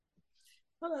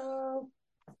Hello.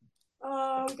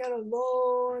 Oh, we got a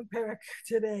long Perek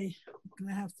today. I'm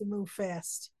gonna have to move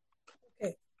fast.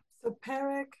 Okay, so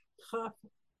Perek Chaf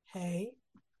Hey.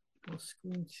 We'll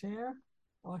screen share.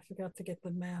 Oh, I forgot to get the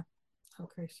map.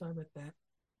 Okay, sorry about that.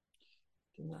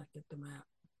 Did not get the map.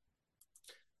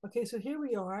 Okay, so here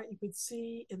we are. You could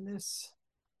see in this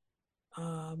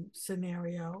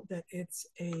scenario that it's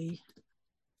a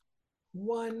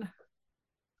one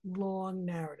long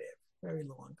narrative, very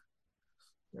long.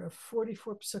 There are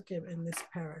 44 psukim in this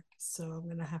parak, so I'm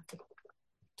gonna have to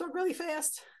talk really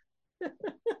fast.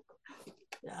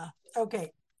 Yeah.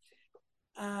 Okay.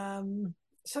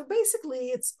 So basically,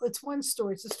 it's one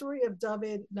story. It's the story of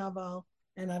David, Naval,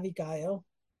 and Abigail,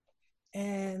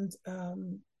 and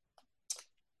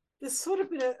there's sort of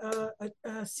been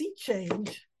a sea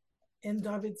change in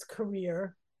David's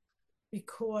career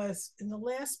because in the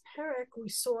last parak we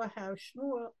saw how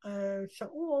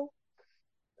Shaul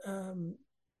um,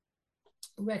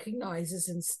 recognizes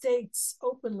and states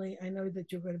openly, "I know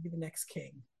that you're going to be the next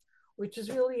king," which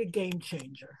is really a game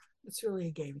changer. It's really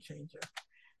a game changer.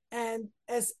 And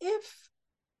as if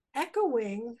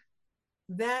echoing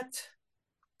that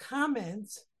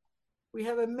comment, we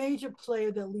have a major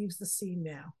player that leaves the scene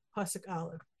now. Pasuk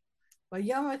Aleph.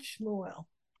 Vayamat Shmuel.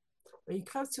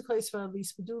 Vayikav tzukos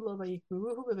v'alispedulo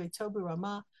vayikberuhu v'vayto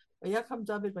b'rama vayakam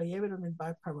David vayered him in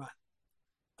Bar Paran.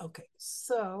 Okay,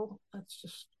 so let's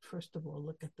just first of all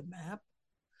look at the map.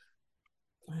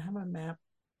 I have a map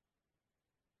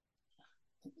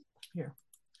here.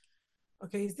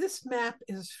 Okay, this map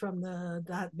is from the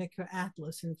Dot Mikra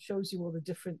Atlas, and it shows you all the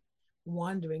different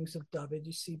wanderings of David.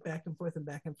 You see back and forth and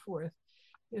back and forth.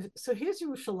 So here's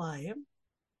Yerushalayim,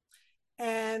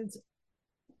 and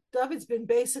David's been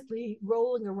basically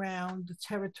rolling around the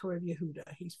territory of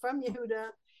Yehuda. He's from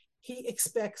Yehuda. He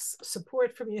expects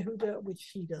support from Yehuda, which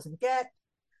he doesn't get,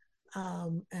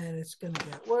 and it's going to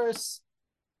get worse.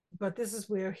 But this is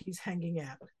where he's hanging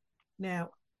out.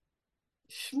 Now,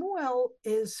 Shmuel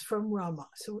is from Ramah.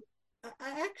 So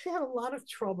I actually had a lot of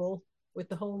trouble with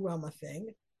the whole Ramah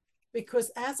thing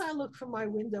because as I look from my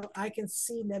window, I can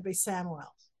see Nebe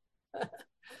Samuel.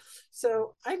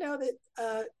 So I know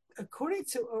that according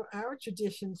to our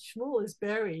tradition, Shmuel is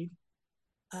buried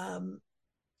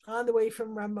on the way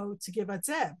from Ramah to Givat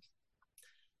Zeb,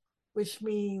 which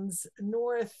means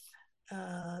north.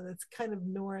 That's kind of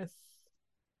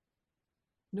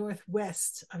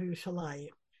northwest of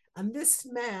Yerushalayim. On this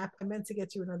map, I meant to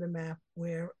get you another map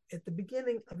where at the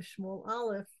beginning of Shmuel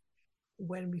Aleph,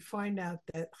 when we find out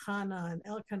that Hannah and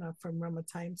Elkanah are from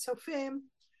Ramatayim Sofim,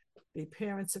 the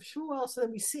parents of Shmuel, so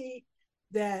then we see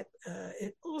that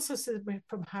it also says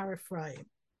from Har Ephraim.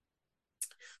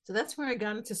 So that's where I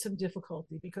got into some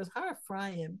difficulty because Har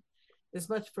Ephraim is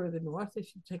much further north.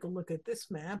 If you take a look at this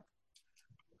map,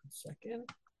 1 second,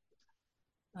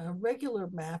 a regular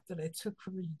map that I took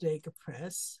from the Judaica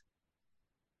Press.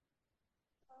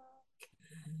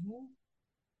 Okay.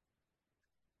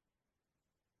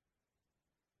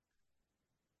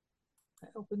 I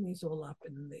open these all up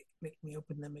and they make me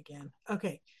open them again.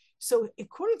 Okay, so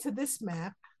according to this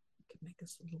map, I can make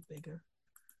this a little bigger.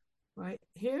 Right,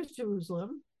 here's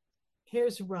Jerusalem,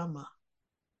 here's Ramah,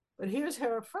 but here's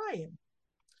Har Ephraim.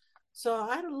 So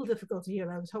I had a little difficulty here,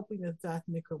 and I was hoping that Dot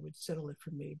Mikra would settle it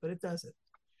for me, but it doesn't.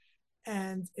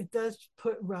 And it does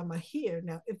put Ramah here.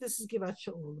 Now, if this is Givat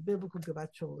Shaul, the biblical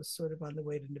Givat Shaul is sort of on the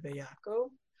way to Neve Yaakov,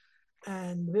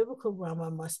 and the biblical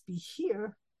Ramah must be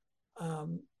here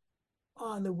on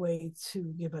the way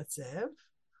to Givat Zev,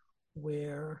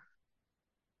 where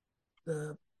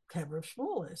the Kever of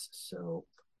Shmuel is. So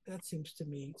that seems to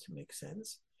me to make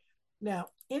sense.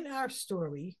 Now, in our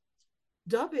story,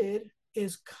 David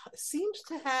seems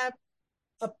to have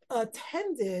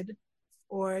attended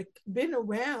or been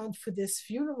around for this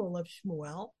funeral of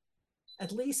Shmuel.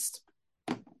 At least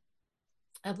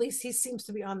he seems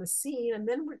to be on the scene. And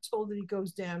then we're told that he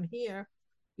goes down here.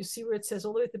 You see where it says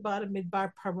all the way at the bottom,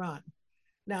 Midbar Paran.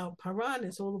 Now, Paran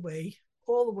is all the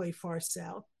way far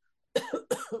south.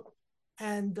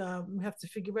 And we have to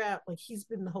figure out, like, he's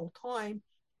been the whole time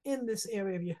in this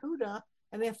area of Yehuda,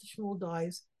 and after Shmuel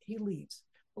dies, he leaves.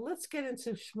 Well, let's get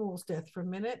into Shmuel's death for a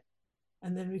minute,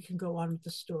 and then we can go on with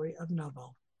the story of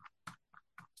Naval.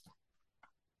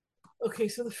 Okay,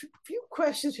 so the few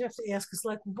questions you have to ask is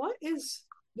like, what is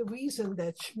the reason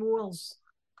that Shmuel's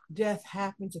death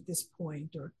happens at this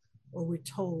point, or we're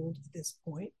told at this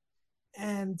point?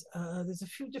 And there's a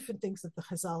few different things that the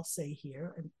Chazal say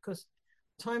here, and because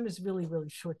time is really, really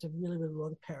short, to really, really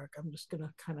long parak, I'm just going to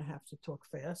kind of have to talk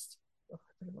fast.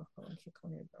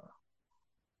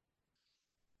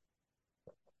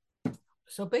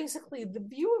 So basically, the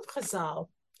view of Chazal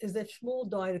is that Shmuel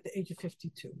died at the age of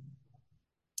 52.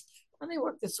 And they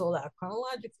worked this all out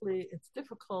chronologically. It's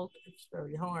difficult, it's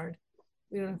very hard.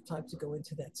 We don't have time to go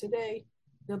into that today.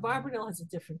 The Barbanel has a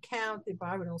different count. The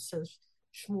Barbanel says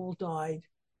Shmuel died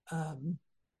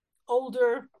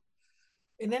older.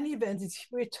 In any event,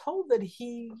 we're told that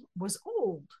he was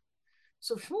old.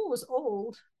 So if Shmuel was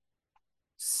old,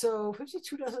 so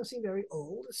 52 doesn't seem very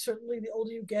old. Certainly, the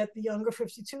older you get, the younger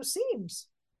 52 seems.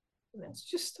 And that's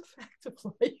just a fact of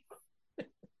life.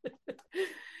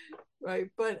 Right?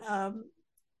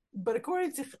 But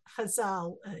according to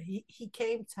Chazal, he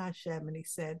came to Hashem and he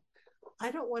said,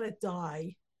 I don't want to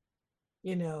die,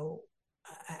 you know,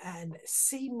 and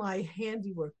see my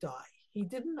handiwork die. He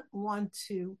didn't want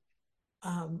to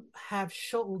have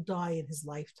Shaul die in his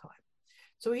lifetime.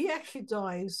 So he actually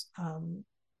dies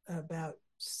about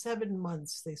 7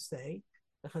 months, they say.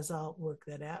 The Chazal work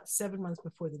that out, 7 months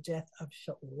before the death of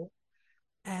Shaul.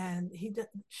 And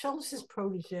Shaul is his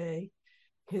protege,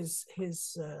 his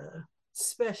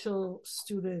special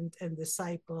student and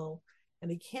disciple,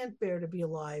 and he can't bear to be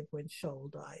alive when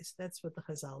Shaul dies. That's what the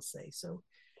Chazal say. So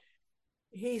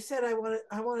he said, I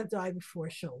want to die before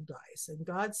Shaul dies. And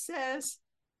God says,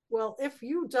 well, if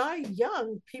you die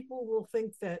young, people will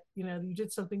think that, you know, you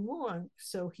did something wrong.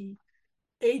 So he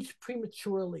aged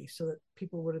prematurely so that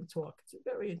people wouldn't talk. It's a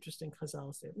very interesting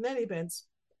Chazal there. In any events,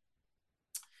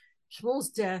 Shmuel's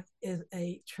death is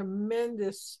a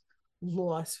tremendous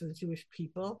loss for the Jewish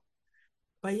people.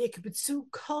 Vayikbetzu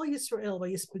kol Yisrael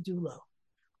vayispedulo.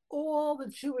 All the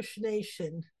Jewish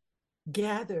nation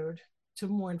gathered to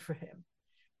mourn for him.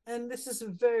 And this is a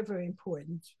very, very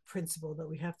important principle that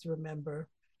we have to remember.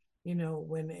 You know,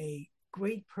 when a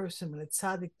great person, when a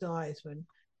tzaddik dies, when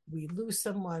we lose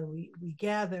someone, we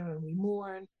gather and we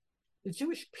mourn. The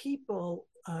Jewish people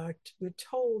we're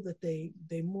told that they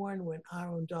mourn when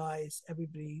Aaron dies,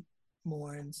 everybody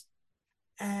mourns.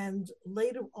 And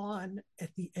later on,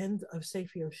 at the end of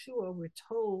Sefer Yeshua, we're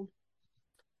told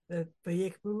that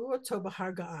they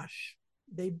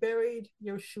buried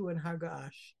Yeshua in Har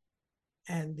Ga'ash.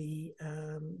 And the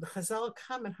Chazal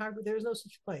comment, there is no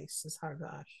such place as Har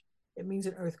Ga'ash. It means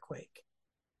an earthquake.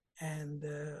 And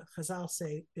the Chazal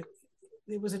say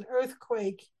it was an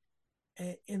earthquake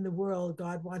in the world.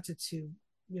 God wanted to,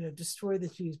 you know, destroy the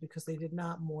Jews because they did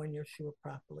not mourn Yeshua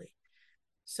properly.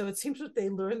 So it seems that they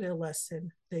learned their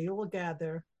lesson. They all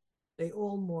gather, they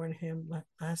all mourn him.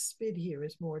 Laspid here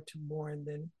is more to mourn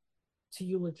than to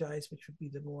eulogize, which would be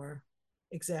the more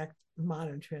exact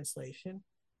modern translation.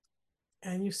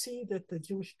 And you see that the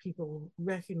Jewish people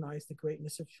recognize the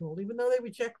greatness of Shmuel, even though they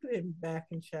rejected him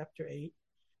back in chapter 8.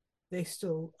 They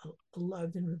still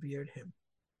loved and revered him.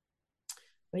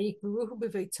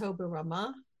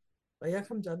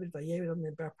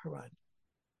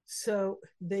 So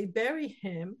they bury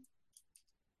him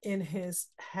in his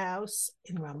house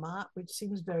in Ramah, which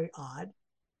seems very odd.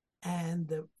 And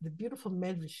the beautiful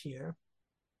medrash here,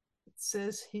 it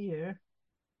says here,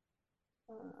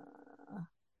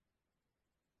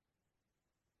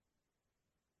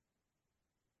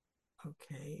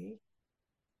 okay.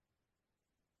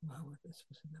 Wow, this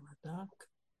was in the Radak.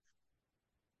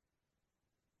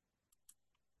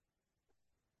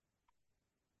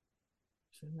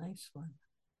 It's a nice one.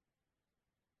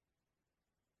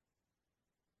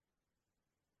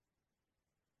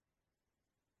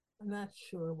 I'm not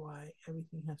sure why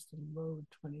everything has to load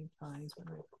 20 times when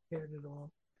I prepared it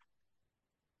all.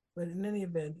 But in any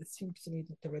event, it seems to me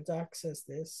that the Radak says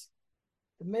this.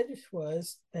 The medrash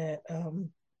was that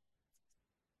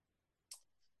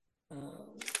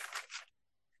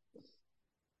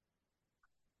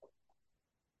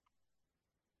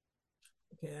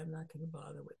okay, I'm not going to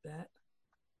bother with that.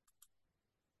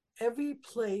 Every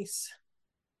place,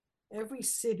 every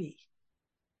city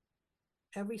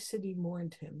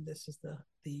mourned him. This is the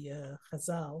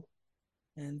Chazal,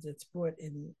 and it's brought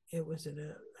in. It was in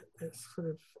a sort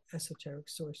of esoteric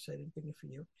source. So I didn't bring it for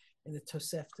you in the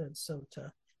Tosefta and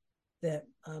Sota. That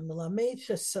Melamed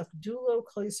Shesafdulo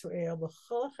Kol Yisrael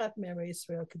B'Chol Achat Me'Amei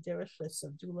Yisrael Kederech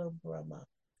Shesafdulo B'Ramah.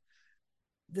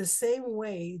 The same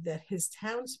way that his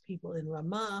townspeople in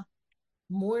Ramah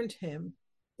mourned him,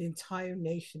 the entire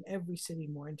nation, every city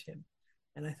mourned him.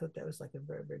 And I thought that was like a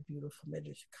very, very beautiful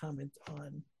medrash comment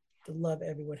on the love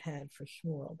everyone had for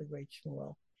Shmuel, the great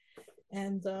Shmuel.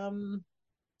 And,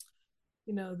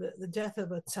 you know, the death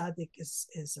of a tzaddik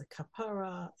is a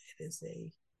kapara. It is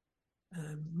a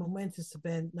momentous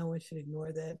event. No one should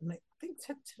ignore that. And I think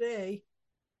today,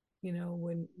 you know,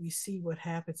 when we see what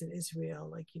happens in Israel,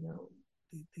 like, you know,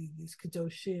 these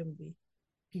kadoshim, the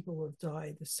people who have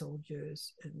died, the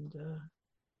soldiers, and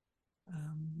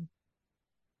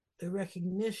the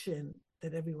recognition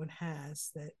that everyone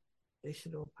has, that they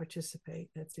should all participate.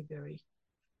 That's a very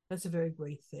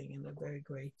great thing and a very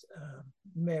great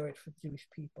merit for Jewish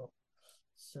people.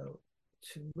 So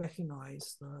to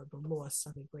recognize the loss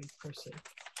of a great person.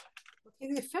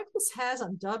 Okay, the effect this has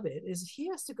on David is he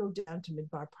has to go down to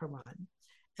Midbar Paran.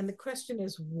 And the question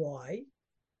is why?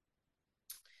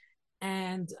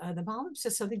 And the Malbim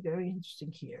says something very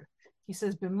interesting here. He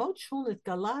says, B'mot Shmuel it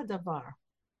gala davar.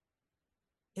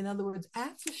 In other words,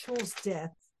 after Shmuel's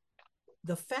death,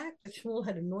 the fact that Shmuel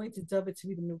had anointed David to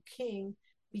be the new king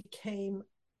became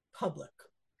public.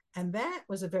 And that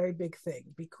was a very big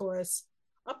thing because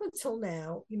up until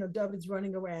now, David's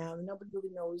running around and nobody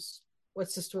really knows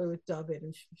what's the story with David,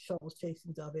 and Shaul's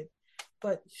chasing David.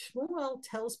 But Shmuel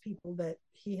tells people that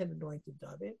he had anointed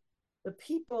David. The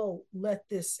people let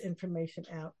this information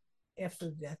out after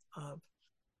the death of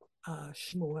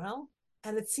Shmuel.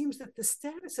 And it seems that the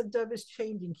status of David is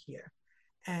changing here.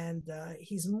 And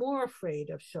he's more afraid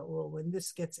of Shaul when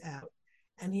this gets out.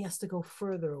 And he has to go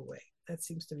further away. That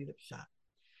seems to be the shot.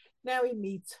 Now we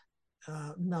meet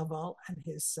Naval and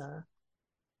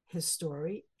his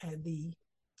story. And the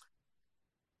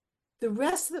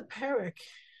rest of the Perek,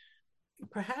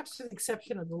 perhaps with the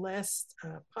exception of the last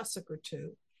pasuk or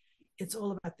two, it's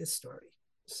all about this story.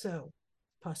 So,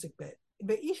 pasuk bet.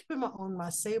 Ve'ish b'ma'on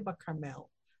ma'aseh b'Karmel,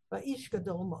 va'ish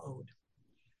gadol ma'od.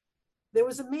 There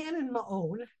was a man in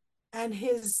Ma'on, and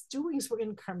his doings were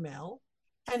in Carmel,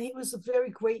 and he was a very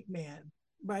great man.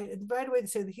 Right away they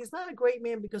say that he's not a great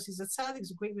man because he's a tzaddik, he's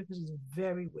a great man because he's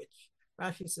very rich.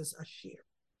 Rashi says ashir.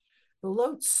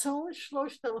 Below tzon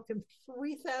shlosh telefim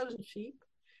 3,000 sheep,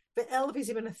 the elf is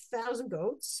even 1,000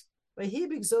 goats. But he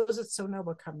exhausted so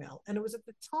noble Carmel, and it was at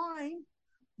the time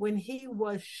when he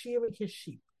was shearing his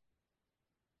sheep.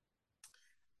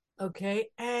 Okay,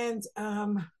 and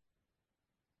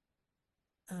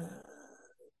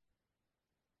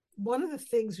one of the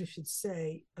things we should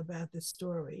say about this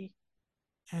story,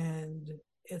 and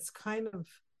it's kind of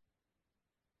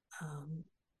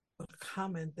a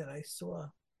comment that I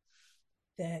saw,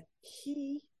 that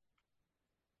he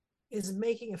is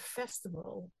making a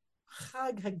festival,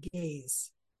 Chag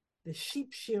Hagez, the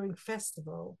sheep shearing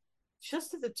festival,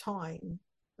 just at the time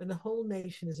when the whole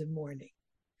nation is in mourning.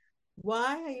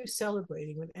 Why are you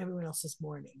celebrating when everyone else is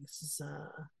mourning? This is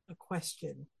a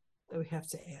question that we have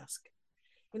to ask.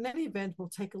 In any event, we'll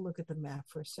take a look at the map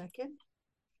for a second.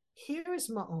 Here is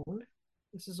Ma'on.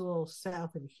 This is all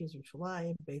south of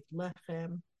Yerushalayim, Beit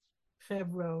Lechem,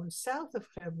 Hebron. South of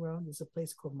Hebron is a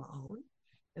place called Ma'on,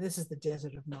 and this is the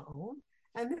desert of Ma'on.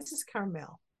 And this is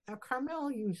Carmel. Now,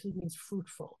 Carmel usually means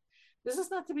fruitful. This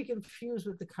is not to be confused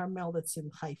with the Carmel that's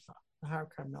in Haifa, the Har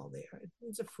Carmel there. It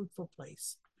means a fruitful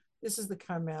place. This is the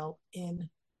Carmel in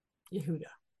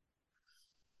Yehuda.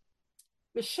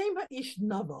 B'shem ha'ish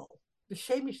Naval,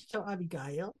 b'shem ishto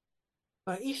Abigail,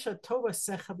 ba'isha tova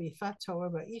secha b'ifat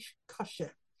Torah, ba'ish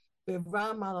kasher,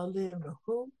 b'ram alalim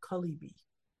v'hu kalibi.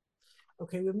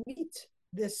 Okay, we meet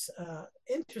this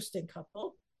interesting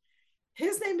couple.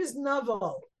 His name is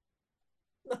Naval.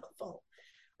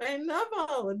 And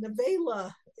Naval and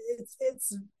Nevela,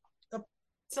 it's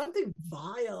something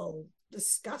vile,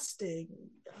 disgusting,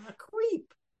 a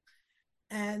creep.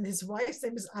 And his wife's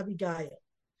name is Abigail.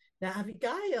 Now,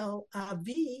 Abigail,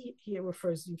 Avi here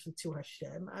refers usually to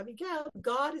Hashem. Abigail,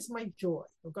 God is my joy,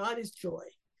 or God is joy,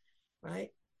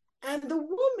 right? And the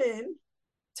woman,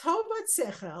 Tovat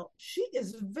Sechel, she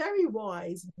is very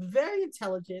wise, very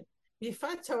intelligent,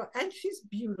 and she's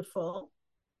beautiful,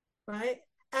 right?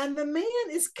 And the man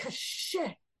is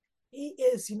kasher. He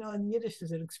is, in Yiddish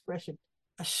there's an expression,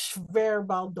 a shver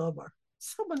bal dover.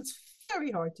 Someone's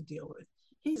very hard to deal with.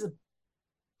 He's a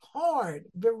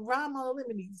hard, viram alalim,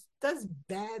 and he does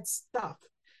bad stuff.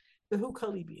 The who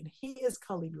kalibi, and he is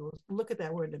kalibi. We'll look at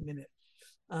that word in a minute.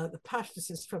 The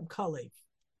pashtus is from kalev.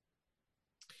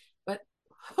 But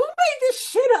who made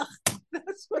this shidduch?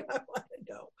 That's what I want to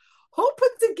know. Who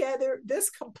put together this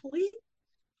complete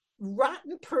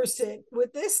rotten person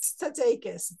with this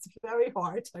tzaddikus? It's very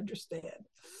hard to understand,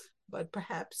 but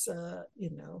perhaps who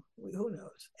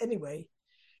knows. Anyway,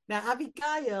 now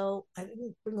Abigail, I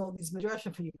didn't bring all these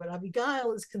midrashim for you, but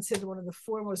Abigail is considered one of the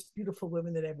four most beautiful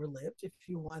women that ever lived. If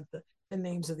you want the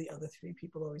names of the other three,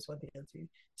 people always want the other three.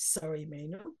 Sari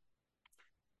Menu,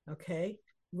 okay,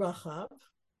 Rachav,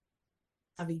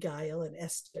 Abigail, and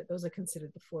Esther. Those are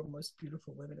considered the four most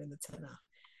beautiful women in the Tanakh.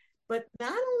 But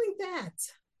not only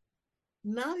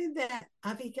that,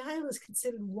 Abigail is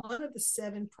considered one of the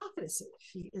 7 prophetesses.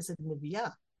 She is a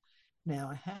Neviah. Now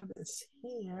I have this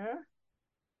here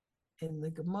in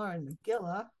the Gemara and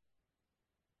Megillah.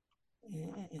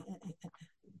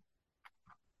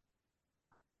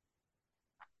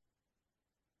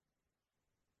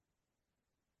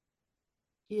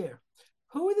 Here.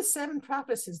 Who are the seven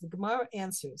prophetesses? The Gemara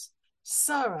answers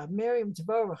Sarah, Miriam,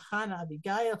 Deborah, Hannah,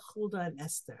 Abigail, Huldah, and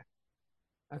Esther.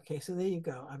 Okay, so there you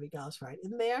go. Abigail's right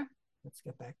in there. Let's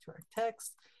get back to our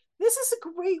text. This is a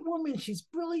great woman. She's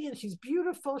brilliant. She's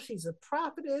beautiful. She's a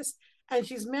prophetess. And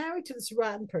she's married to this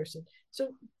rotten person. So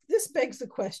this begs the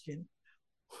question.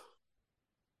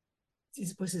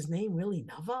 Was his name really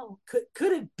Naval?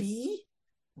 Could it be?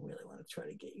 I really want to try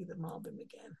to get you the Malbim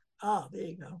again. Oh, there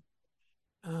you go.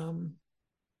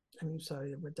 I'm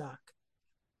sorry, the Radak.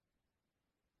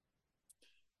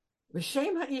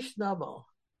 V'shem ha'ish Naval,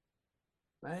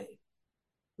 right?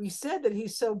 We said that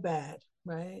he's so bad,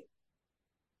 right?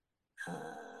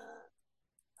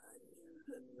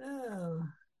 No.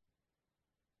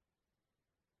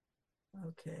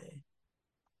 Okay.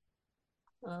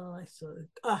 Oh, I saw it.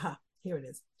 Aha, here it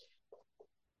is.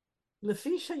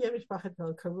 Lefisha Yemish Bachet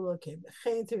Mel Karulo came.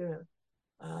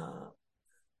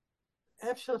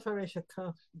 Abshal Faresha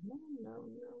Kaf. No.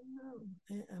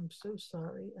 I'm so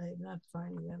sorry. I'm not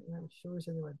finding that, and I'm sure it's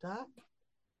in the Radak.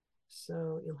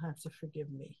 So you'll have to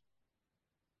forgive me.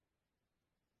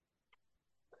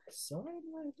 Sorry,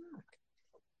 my Radak.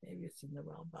 Maybe it's in the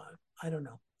Ralbag. I don't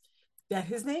know. That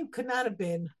his name could not have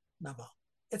been Naval.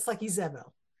 It's like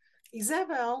Izebel.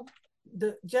 Izebel,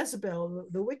 the Jezebel,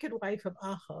 the wicked wife of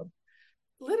Ahab.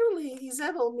 Literally,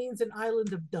 Izebel means an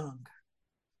island of dung.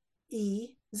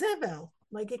 Izebel.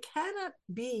 Like it cannot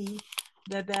be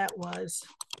that was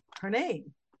her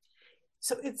name.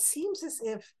 So it seems as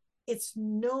if it's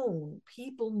known,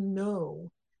 people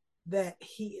know that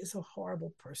he is a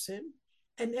horrible person,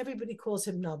 and everybody calls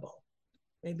him Nabal.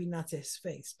 Maybe not to his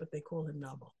face, but they call him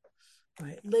Nabal.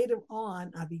 Right. Later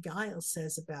on, Abigail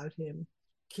says about him,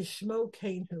 Kishmo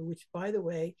Kainhu, which, by the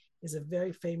way, is a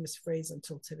very famous phrase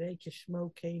until today.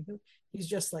 Kishmo Kainhu. He's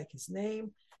just like his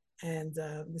name, and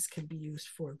this can be used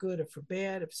for good or for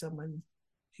bad. If someone,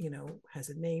 has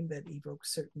a name that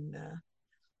evokes certain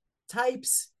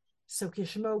types. So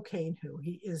Kishmo Kainhu.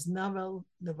 He is Naval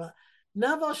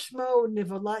Shmo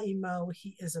Nivala Imo.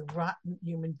 He is a rotten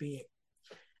human being.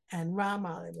 And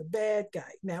Rama, a bad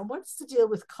guy. Now, what's the deal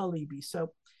with Kalebi?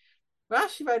 So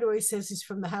Rashi right away says he's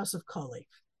from the house of Kalev.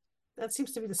 That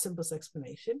seems to be the simplest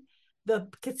explanation. The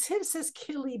Ketziv says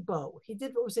Kilibo. He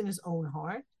did what was in his own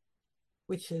heart,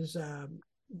 which is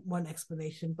one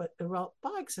explanation. But the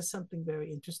Ralbag says something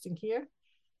very interesting here.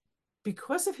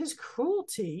 Because of his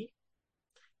cruelty,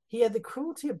 he had the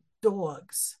cruelty of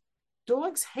dogs.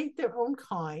 Dogs hate their own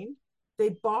kind.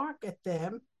 They bark at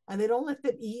them, and they don't let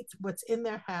them eat what's in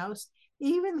their house,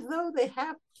 even though they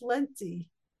have plenty.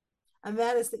 And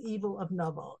that is the evil of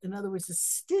Naval. In other words, the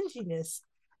stinginess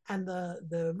and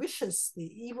the vicious, the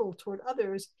evil toward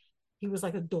others. He was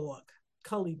like a dog,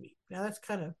 Kalebi. Now that's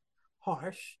kind of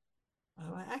harsh.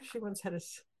 I actually once had a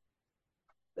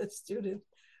student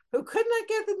who could not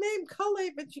get the name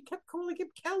Kalev, and she kept calling him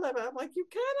Caleb. I'm like, you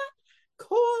cannot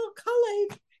call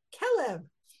Kalev Caleb.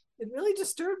 It really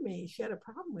disturbed me. She had a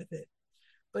problem with it.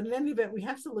 But in any event, we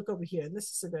have to look over here, and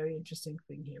this is a very interesting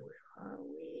thing here. Where are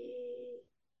we?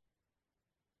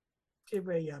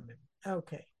 Divrei Yamim.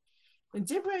 Okay. In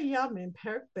Divrei Yamim,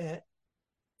 Perek Bet,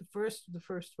 the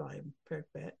first volume, Perek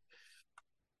Bet,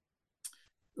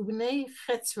 Ubnei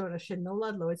Chetzron Asher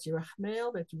Nolad Lo Et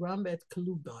Yerachmeel Et Ram Et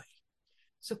Kalubai.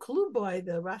 So Kalubai,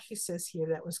 the Rashi says here,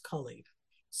 that was Kalev.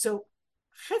 So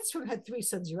Chetzron had three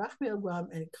sons, Yerachmeel, Ram,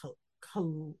 and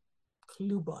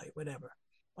Kalubai, whatever,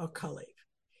 or Kalev.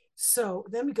 So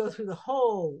then we go through the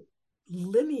whole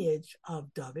lineage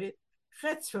of David.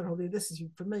 Chetzron, this is, you're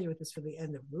familiar with this for the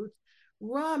end of Ruth.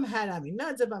 Ram had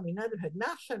Aminadab had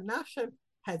Nashon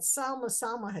had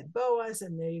Salma had Boaz,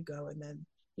 and there you go. And then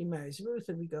he marries Ruth,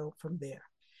 and we go from there.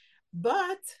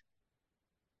 But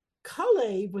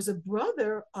Kalev was a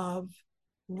brother of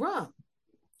Ram,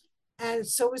 and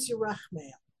so was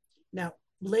Yerachmeel. Now,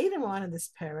 later on in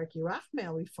this Perek,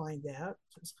 Yerachmeel, we find out,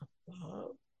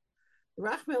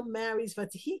 Yerachmeel marries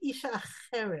Vatihi Isha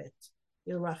Acheret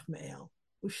Yerachmeel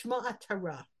Ushma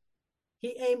Atara.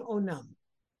 He aim Onam.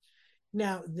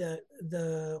 Now the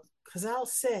Chazal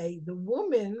say the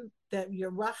woman that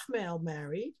Yerachmeel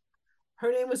married,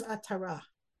 her name was Atara,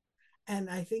 and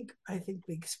I think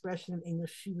the expression in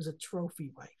English, she was a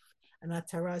trophy wife, and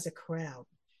Atara is a crown.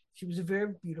 She was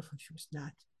very beautiful. She was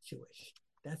not Jewish.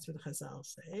 That's what the Chazal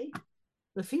say.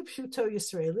 Lefip Shuto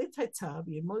Yisraelit Haitav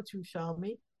Yemotu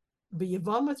Shalmi. But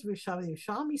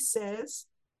Yerushalmi says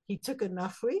he took a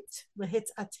nachrit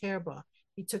lehitz aterba.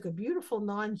 He took a beautiful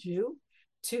non-Jew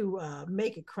to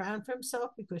make a crown for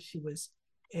himself because she was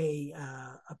a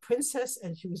princess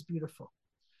and she was beautiful.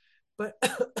 But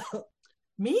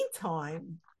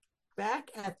meantime, back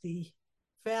at the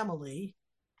family,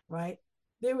 right?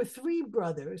 There were three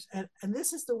brothers, and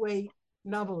this is the way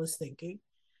Novel is thinking.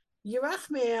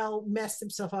 Yerachmeel messed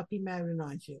himself up. He married an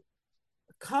Anju.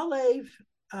 Kalev,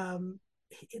 um,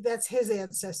 that's his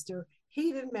ancestor.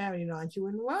 He didn't marry an Anju.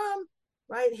 And Ram,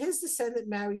 right, his descendant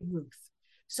married Ruth.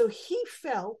 So he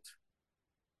felt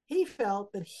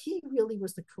that he really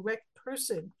was the correct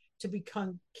person to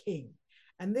become king.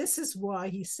 And this is why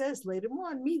he says later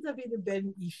on, Mi David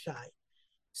ben Ishai.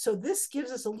 So this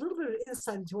gives us a little bit of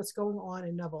insight into what's going on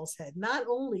in Naval's head. Not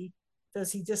only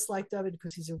does he dislike David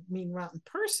because he's a mean, rotten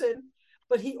person,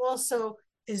 but he also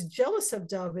is jealous of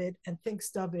David and thinks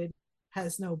David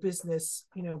has no business,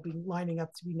 being lining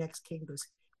up to be next king because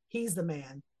he's the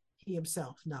man, he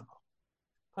himself, Naval.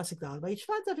 He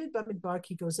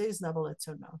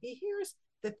hears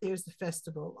that there's the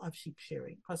festival of sheep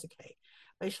shearing.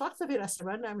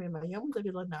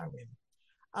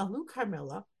 Alu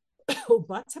Carmela,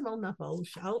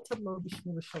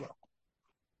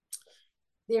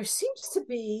 there seems to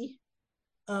be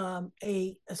a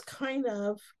kind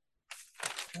of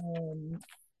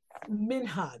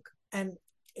minhag, and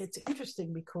it's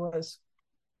interesting because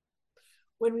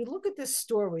when we look at this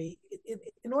story,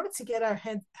 in order to get our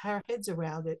heads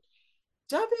around it,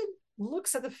 David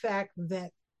looks at the fact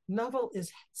that Naval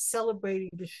is celebrating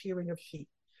the shearing of sheep.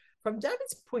 From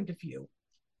David's point of view,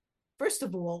 first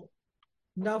of all,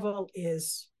 Naval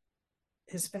is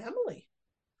his family.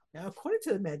 Now, according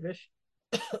to the Medrash,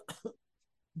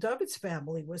 David's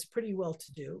family was pretty well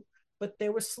to do, but they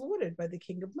were slaughtered by the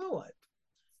king of Moab.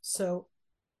 So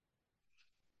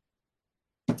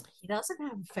he doesn't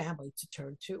have a family to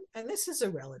turn to, and this is a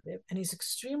relative, and he's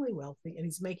extremely wealthy, and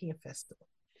he's making a festival.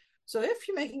 So if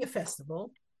you're making a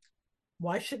festival,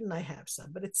 why shouldn't I have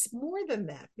some? But it's more than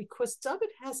that, because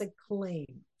David has a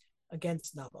claim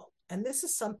against Nabal, and this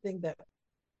is something that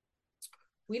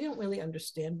we don't really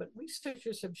understand, but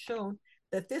researchers have shown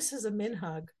that this is a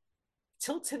minhag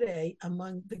till today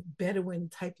among the Bedouin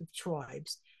type of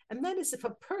tribes, and that is if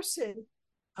a person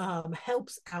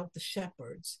helps out the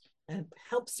shepherds and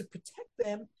helps to protect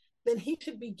them, then he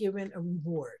should be given a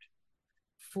reward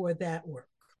for that work.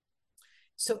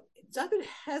 So David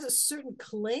has a certain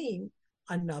claim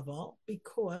on Naval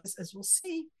because, as we'll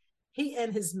see, he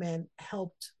and his men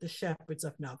helped the shepherds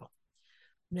of Naval.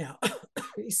 Now,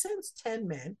 he sends 10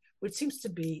 men, which seems to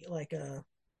be like a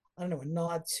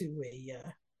nod to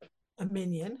a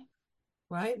minion,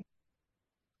 right?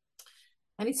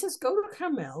 And he says, go to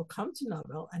Carmel, come to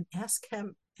Naval, and ask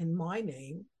him in my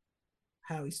name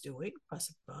how he's doing. I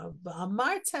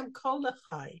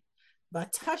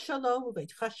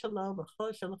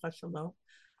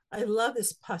love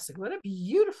this pasuk. What a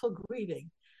beautiful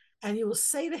greeting. And you will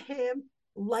say to him,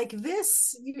 like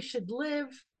this you should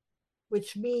live,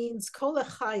 which means kol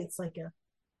achai. It's like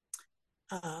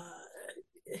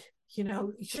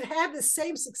you should have the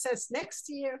same success next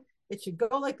year. It should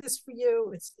go like this for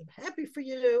you. I'm happy for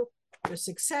you. Your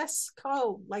success,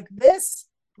 kol, like this,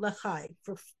 lachai,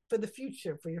 for the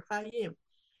future, for your chayim.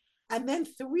 And then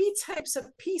 3 types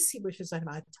of peace he wishes on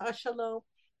Shalom,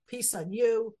 peace on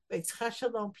you,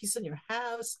 Shalom, peace on your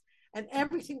house, and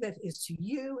everything that is to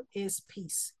you is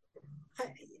peace.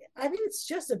 I mean, it's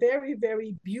just a very,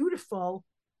 very beautiful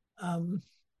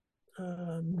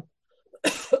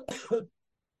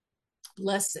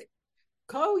blessing.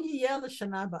 Ko Yiyel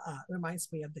Shana Ba'a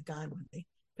reminds me of the Gan when they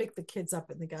pick the kids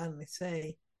up in the Gan and they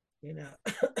say,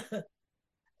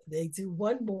 they do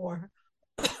one more.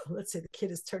 Let's say the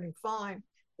kid is turning 5.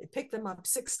 They pick them up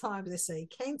 6 times. They say,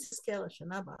 Kain Tiskela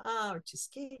Shana Ba'a or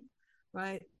Tiski,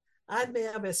 right? Ad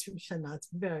Me'abes from Shana. It's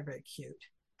very, very cute.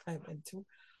 I went to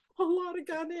a lot of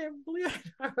Ghanim,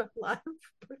 a lot of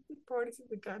birthday parties in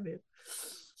the Ghanim.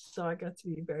 So I got to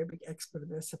be a very big expert in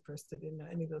this. At first, I didn't know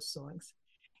any of those songs.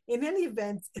 In any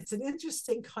event, it's an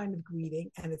interesting kind of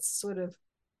greeting, and it's sort of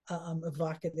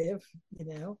evocative,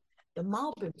 The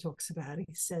Malbim talks about it.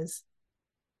 He says,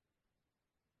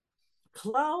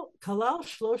 Kalal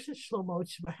Shlosha Shlomot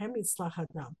Shbahem Yitzlach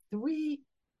Adam. 3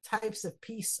 types of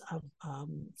peace of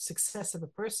success of a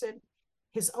person: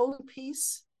 his own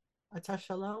peace, Atah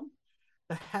Shalom,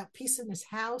 the peace in his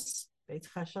house, Beit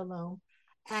Shalom,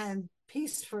 and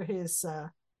peace for his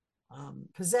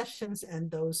possessions and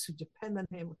those who depend on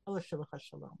him. The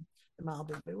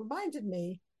Malbim. It reminded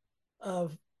me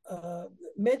of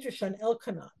Medrash on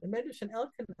Elkanah. The Medrash on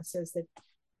Elkanah says that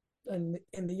in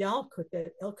the Yalkut,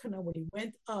 that Elkanah, when he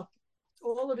went up,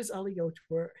 all of his aliyot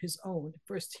were his own.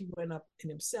 First, he went up in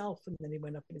himself, and then he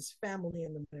went up in his family,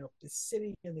 and then went up the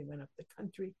city, and then went up the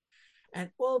country.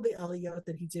 And all the aliyot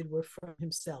that he did were from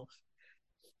himself.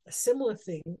 A similar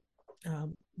thing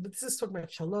But this is talking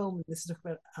about shalom. This is talking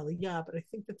about aliyah. But I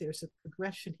think that there's a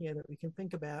progression here that we can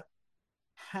think about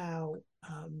how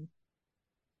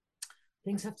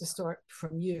things have to start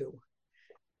from you.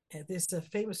 And there's a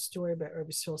famous story about Rabbi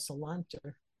Shmuel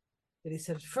Salanter that he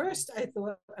said, first I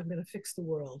thought I'm going to fix the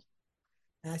world.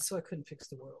 And I saw I couldn't fix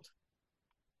the world.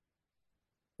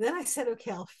 Then I said,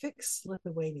 okay, I'll fix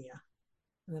Lithuania.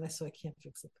 And then I saw I can't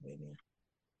fix Lithuania.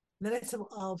 And then I said, well,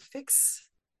 I'll fix,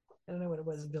 I don't know what it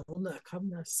was, Vilna,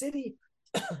 Kamna City.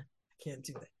 I can't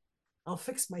do that. I'll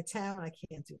fix my town. I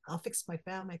can't do it. I'll fix my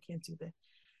family. I can't do that.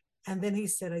 And then he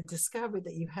said, I discovered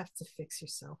that you have to fix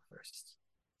yourself first.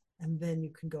 And then you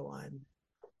can go on.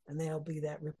 And there'll be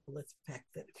that ripple effect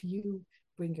that if you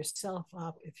bring yourself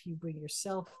up, if you bring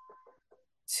yourself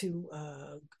to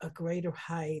a greater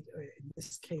height, or in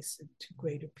this case, to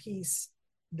greater peace,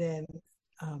 then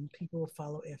people will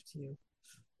follow after you.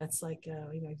 That's like,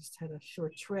 I just had a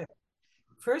short trip.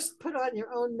 First, put on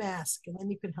your own mask, and then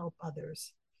you can help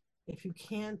others. If you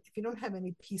don't have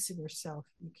any peace in yourself,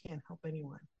 you can't help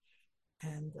anyone.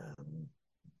 And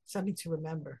something to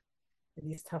remember. In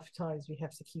these tough times, we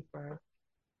have to keep our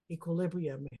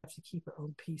equilibrium. We have to keep our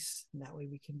own peace, and that way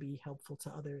we can be helpful to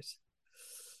others.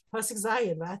 Pasuk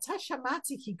Zayin, V'ata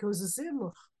shamati ki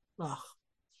gozazim lach.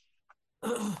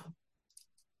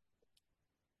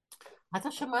 Ata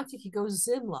shamati ki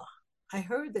gozazim lach. I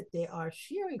heard that they are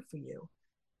shearing for you.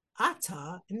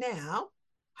 Ata, now,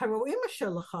 haroim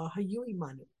shalacha hayu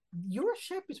imanu. Your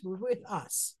shepherds were with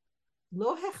us.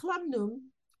 Lo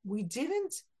hechlamnum. We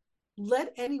didn't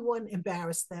let anyone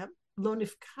embarrass them. Lo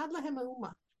nifkad lahem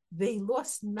ha'uma. They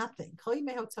lost nothing.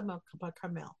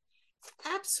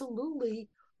 Absolutely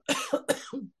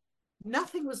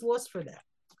nothing was lost for them.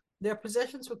 Their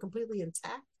possessions were completely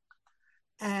intact,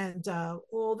 and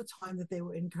all the time that they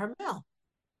were in Carmel.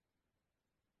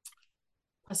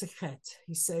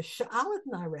 He says, Sha'alat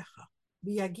narecha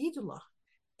v'yagidulach.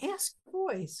 Ask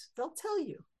boys, they'll tell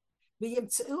you.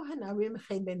 Let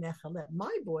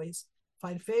my boys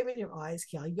find favor in your eyes.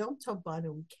 We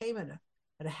came at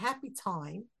a happy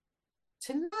time.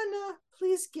 Tanana,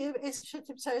 please give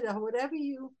whatever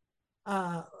you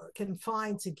can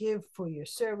find to give for your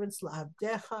servants,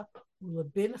 la'abdecha,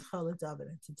 ulabincha l'David,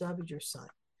 and to David your son.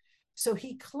 So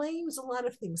he claims a lot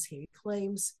of things here. He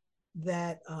claims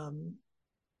that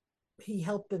he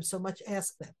helped them so much.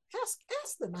 Ask them.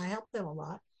 Ask them. I helped them a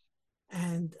lot.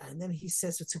 And then he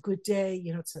says it's a good day.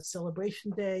 It's a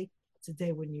celebration day. It's a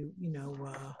day when you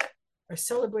are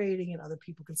celebrating, and other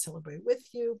people can celebrate with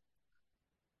you.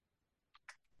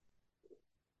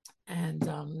 And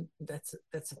that's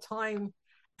a time,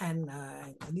 and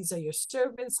these are your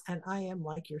servants, and I am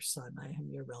like your son. I am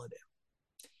your relative.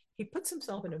 He puts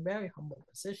himself in a very humble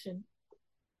position.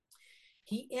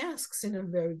 He asks in a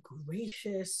very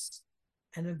gracious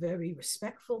and a very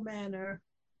respectful manner,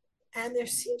 and there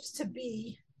seems to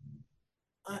be,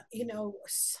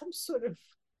 some sort of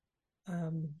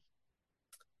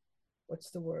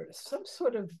what's the word? Some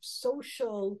sort of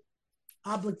social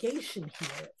obligation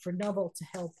here for Novel to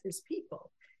help his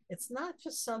people. It's not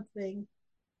just something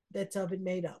that David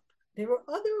made up. There are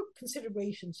other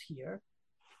considerations here,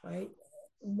 right?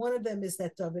 One of them is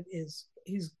that David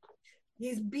he's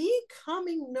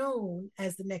becoming known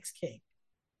as the next king.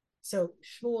 So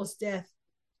Shmuel's death,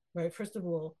 right? First of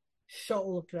all,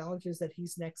 Shaul acknowledges that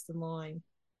he's next in line.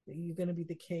 That you're going to be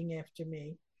the king after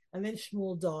me. And then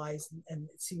Shmuel dies, and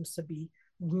it seems to be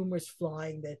rumors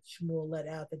flying that Shmuel let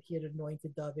out that he had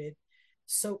anointed David.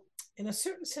 So in a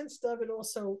certain sense, David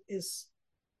also is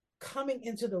coming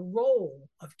into the role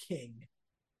of king.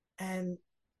 And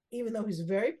even though he's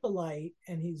very polite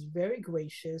and he's very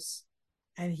gracious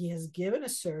and he has given a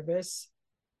service,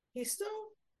 he's still,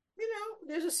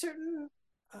 there's a certain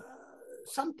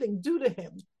something due to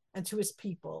him and to his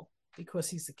people because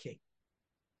he's the king.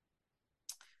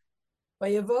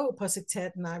 Vayavo pasuk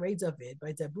tet narei David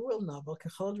by Dabur el Novel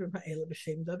kachol Ha'ela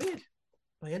b'shem David.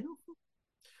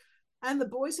 And the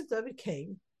boys of David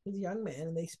came, the young men,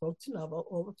 and they spoke to Novel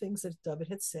all the things that David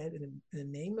had said in the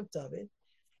name of David,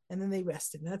 and then they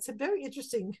rested. Now it's a very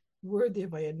interesting word there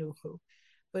by Anuchu,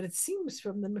 but it seems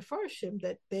from the Mefarshim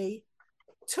that they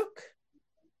took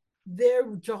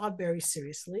their job very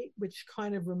seriously, which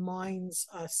kind of reminds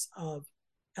us of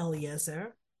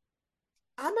Eliezer.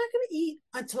 I'm not going to eat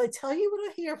until I tell you what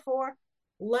I'm here for.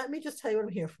 Let me just tell you what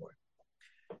I'm here for.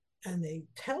 And they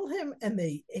tell him and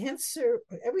they answer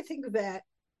everything that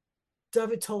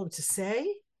David told him to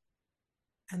say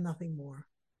and nothing more.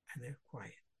 And they're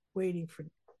quiet, waiting for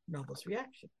Novel's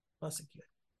reaction.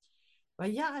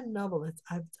 And Novel,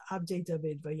 Abde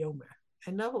David Vayomer.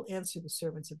 And Novel answered the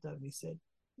servants of David. He said,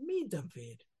 Me,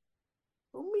 David.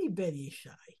 Umi ben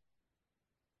Yishai.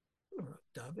 I don't know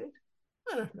David.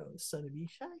 I don't know the son of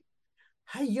Yishai.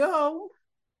 Hayom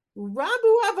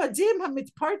Rabu Avadim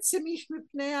Hamitpartzim Ish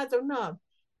Mipnei Adonav.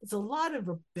 There's a lot of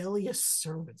rebellious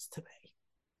servants today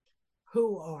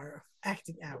who are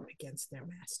acting out against their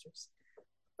masters.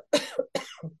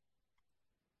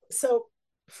 So,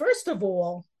 first of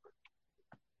all,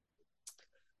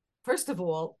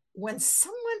 when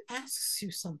someone asks you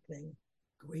something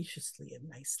graciously and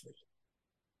nicely,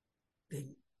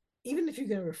 then even if you're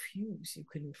going to refuse, you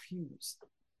can refuse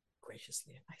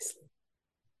graciously and nicely.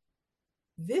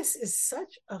 This is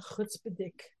such a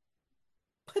chutzpahdik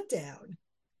put down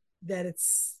that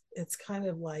it's kind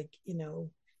of like,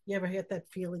 you ever get that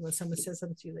feeling when someone says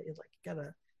something to you that you're like, you got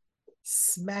a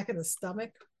smack in the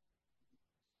stomach?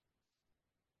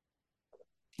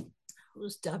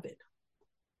 Who's David?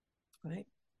 Right?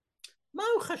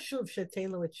 Ma'u chashuv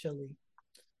shetelo et shali.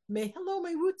 Me hello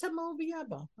me Ruth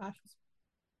Moviaba.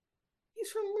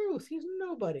 He's from Ruth. He's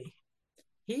nobody.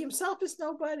 He himself is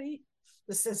nobody.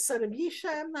 This is son of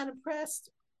Yishai. I'm not impressed.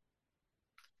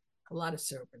 A lot of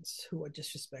servants who are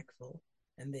disrespectful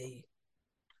and they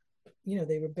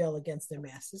rebel against their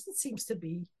masters. It seems to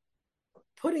be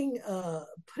putting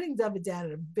David down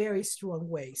in a very strong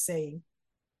way, saying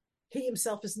he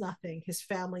himself is nothing, his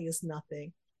family is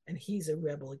nothing, and he's a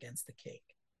rebel against the king.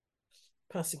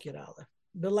 Pasuk Yud Aleph.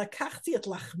 ולקחתי את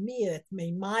לחמי, את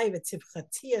מימי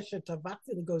וצבחתי אשר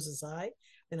טבחתי לגוזזי,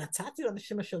 ונתתי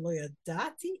לאנשים אשר לא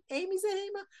ידעתי, מזה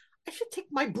המה. I should take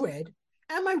my bread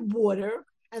and my water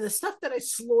and the stuff that I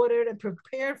slaughtered and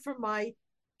prepared for my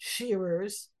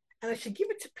shearers, and I should give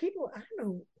it to people, I don't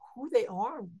know who they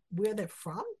are, where they're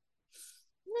from.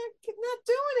 Not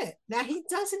doing it. Now he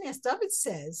doesn't ask. David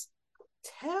says,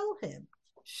 tell him,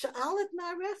 Sha'alet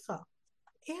Narecha.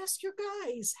 Ask your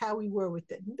guys how we were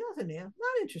with it. He doesn't ask.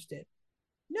 Not interested.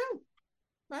 No.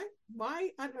 Right?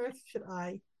 Why on earth should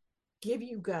I give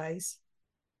you guys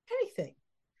anything?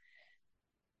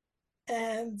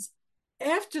 And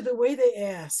after the way they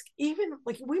ask, even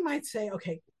like we might say,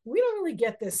 okay, we don't really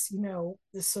get this,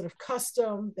 this sort of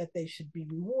custom that they should be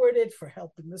rewarded for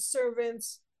helping the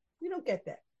servants. We don't get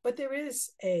that. But there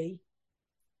is a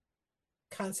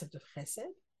concept of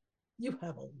chesed. You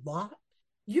have a lot.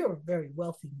 You're a very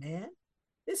wealthy man.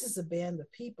 This is a band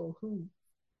of people who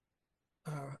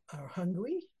are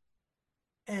hungry,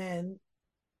 and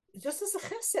just as a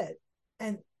chesed.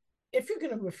 And if you're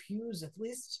going to refuse, at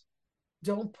least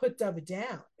don't put David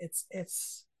down. It's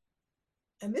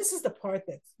and this is the part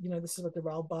that, this is what the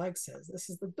Ralbag says. This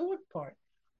is the dog part.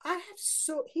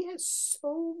 He has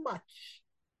so much.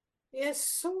 He has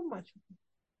so much.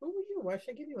 Who are you? Why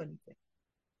should I give you anything?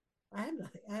 I have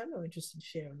nothing. I have no interest in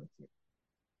sharing with you.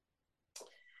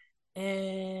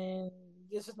 And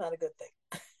this is not a good thing.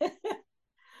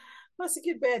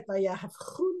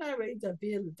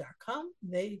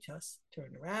 They just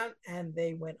turned around and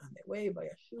they went on their way. And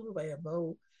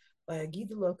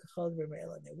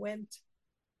they went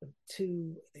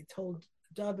they told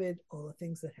David all the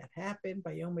things that had happened.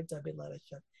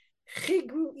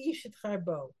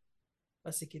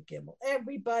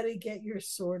 Everybody get your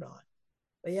sword on.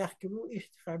 And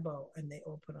they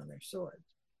all put on their swords.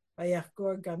 And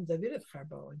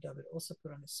David also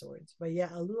put on his swords. And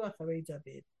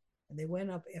they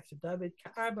went up after David.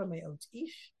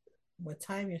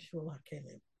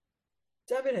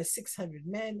 David has 600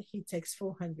 men. He takes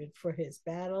 400 for his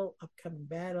upcoming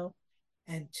battle,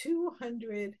 and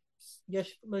 200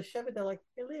 was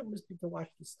to watch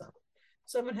the stuff.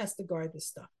 Someone has to guard the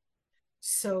stuff.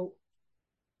 So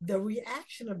the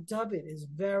reaction of David is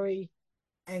very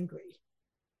angry.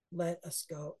 Let us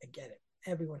go and get it.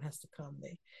 Everyone has to come.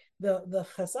 The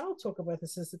Chazal talk about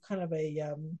this as a kind of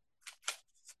a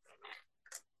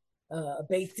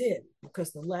Beit Din,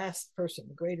 because the last person,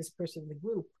 the greatest person in the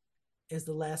group, is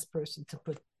the last person to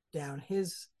put down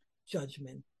his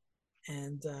judgment.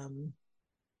 And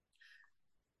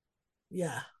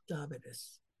David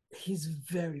he's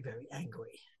very, very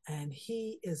angry. And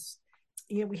he is,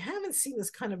 we haven't seen this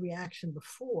kind of reaction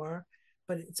before,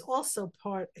 but it's also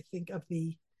part, I think, of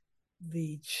the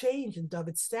change in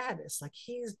David's status. Like,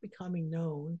 he's becoming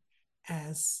known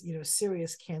as,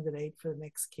 serious candidate for the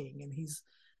next king, and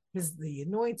the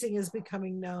anointing is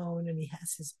becoming known, and he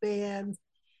has his band.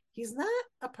 He's not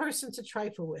a person to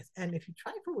trifle with, and if you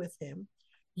trifle with him,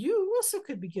 you also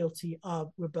could be guilty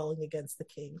of rebelling against the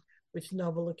king, which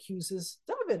Novel accuses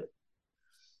David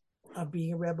of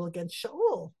being a rebel against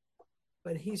Shaul.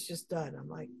 But he's just done. I'm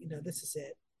like, this is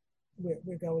it.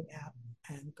 We're going out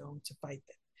and going to fight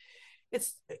them.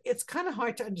 It's kind of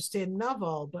hard to understand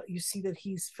Novel, but you see that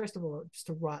he's, first of all, just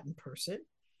a rotten person.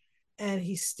 and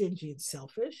he's stingy and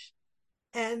selfish.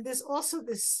 And there's also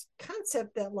this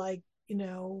concept that, like,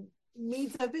 me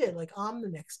David, like, I'm the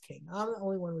next king. I'm the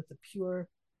only one with the pure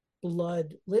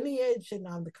blood lineage, and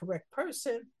I'm the correct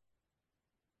person.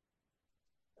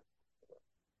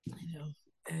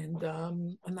 And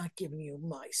I'm not giving you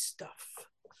my stuff.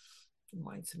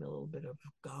 Reminds me a little bit of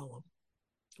Gollum,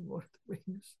 Lord of the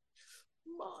Rings.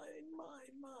 Mine.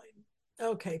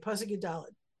 Okay, Pasuk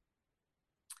Dalet.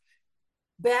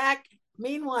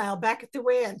 Meanwhile, back at the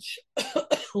ranch,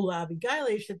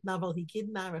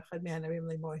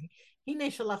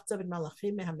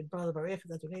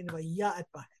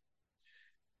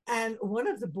 and one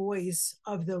of the boys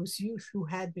of those youth who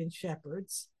had been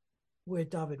shepherds, where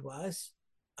David was,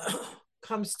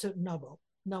 comes to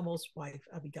Naval's wife,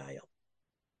 Abigail.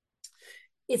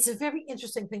 It's a very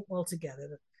interesting thing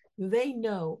altogether. They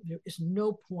know there is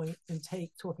no point in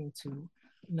talking to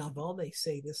Naval. They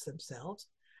say this themselves.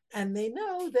 And they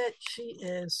know that she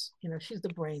is, she's the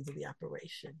brains of the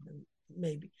operation. And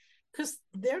maybe because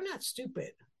they're not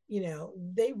stupid.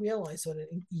 They realize what a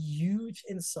huge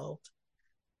insult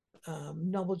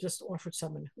Noble just offered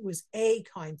someone who was A,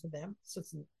 kind to them, so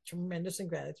it's tremendous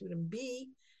ingratitude, and B,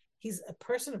 he's a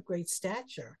person of great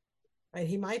stature, right?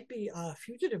 He might be a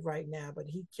fugitive right now, but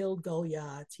he killed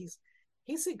Goliath. He's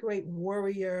a great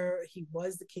warrior. He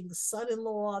was the king's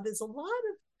son-in-law. There's a lot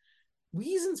of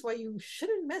reasons why you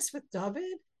shouldn't mess with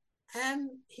David, and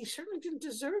he certainly didn't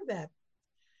deserve that.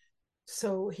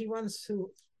 So he runs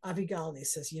to Avigal and he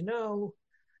says,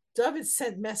 David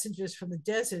sent messengers from the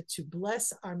desert to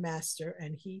bless our master,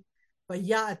 and he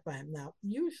Vayat by him. Now,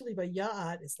 usually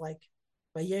Vayat is like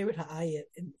Vayerit ha'ayit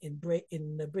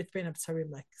in the Brit Bein Abtzarim,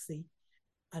 like, see,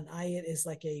 an ayat is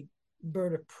like a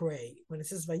bird of prey. When it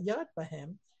says Vayat by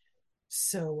him,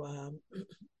 so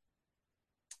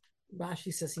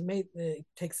Rashi says he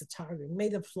takes a target,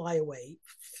 made them fly away,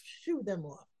 shoot them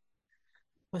off.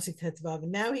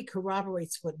 Now he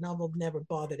corroborates what Naval never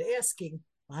bothered asking.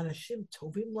 They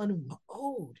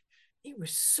were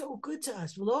so good to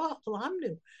us.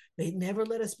 They never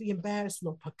let us be embarrassed.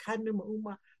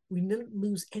 We didn't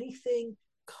lose anything.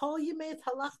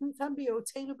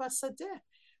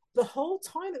 The whole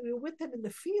time that we were with them in the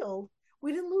field,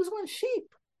 we didn't lose one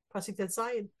sheep.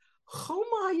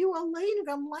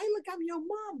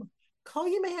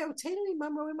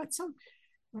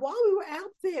 While we were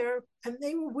out there and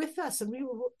they were with us and we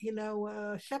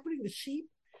were, shepherding the sheep,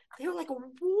 they were like a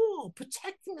wall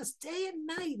protecting us day and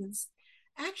night. It's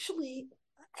actually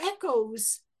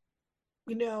echoes,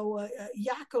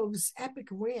 Yaakov's epic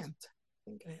rant. I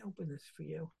think I opened this for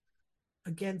you,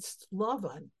 against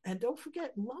Lavan. And don't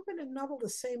forget, Lavan and Naval, the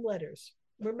same letters.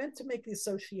 We're meant to make the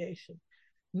association.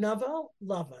 Naval,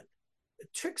 Lavan, a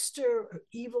trickster,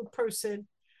 evil person.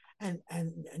 And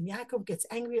Yaakov gets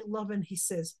angry at Lavan. He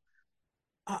says,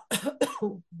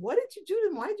 what did you do to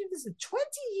him? Why did you do this? In 20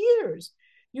 years,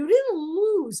 you didn't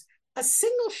lose a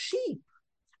single sheep.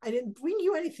 I didn't bring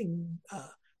you anything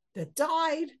that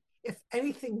died. If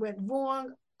anything went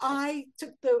wrong, I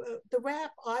took the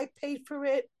rap. I paid for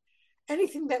it.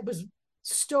 Anything that was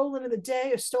stolen in the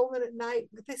day or stolen at night,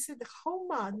 they said the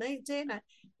Homa, night, day, night.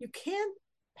 You can't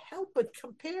help but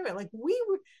compare it. Like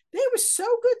they were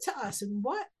so good to us. And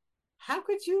how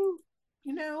could you,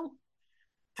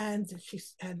 And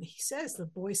he says, the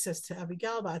boy says to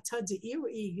Abigail,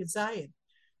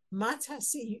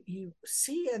 Matasi, you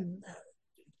see and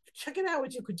check it out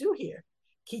what you could do here.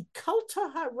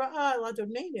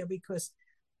 Because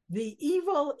the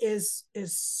evil is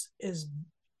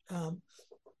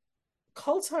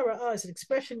kol hara is an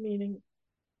expression meaning,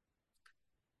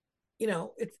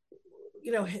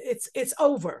 it's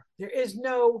over. There is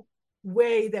no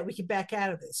way that we can back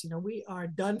out of this. We are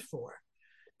done for.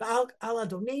 So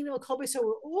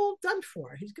we're all done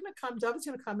for. He's going to come. David's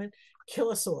going to come and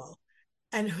kill us all.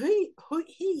 And he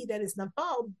that is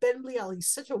Nabal ben Blial, he's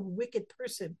such a wicked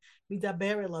person.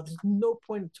 Midaber loves no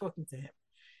point in talking to him.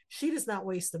 She does not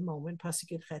waste a moment.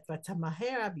 Pasuk Chet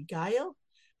Vatamaher Abigail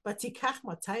Batikach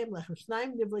Matayim Lechem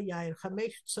Shnayim Nivla Yayin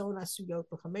Chamesh Tzon Asuyot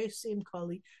V'Chamesh Sim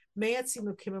Koli Meyatzim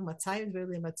Lukim Matayim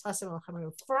V'Li Matasem Al.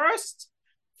 First,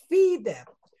 feed them,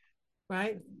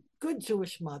 right? Good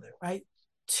Jewish mother, right?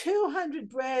 200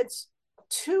 breads,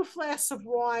 2 flasks of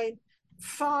wine,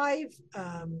 5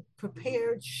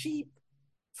 prepared sheep,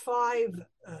 5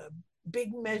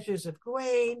 big measures of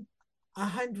grain,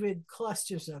 100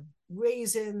 clusters of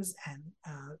raisins, and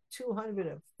 200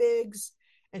 of figs,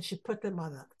 and she put them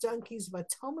on the donkeys.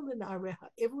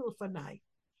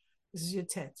 This is your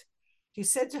tent. She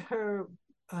said to her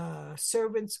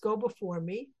servants, go before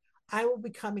me. I will be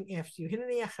coming after you.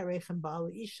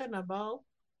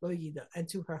 lo yida. And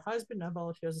to her husband,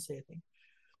 Naval, she doesn't say a thing.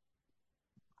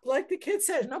 Like the kid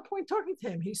said, no point talking to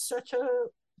him. He's such a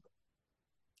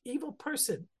evil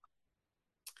person.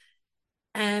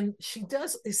 And she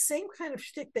does the same kind of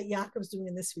shtick that Yaakov's doing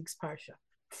in this week's parsha.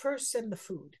 First send the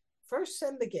food, first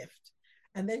send the gift,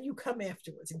 and then you come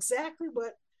afterwards. Exactly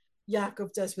what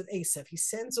Yaakov does with Esav. He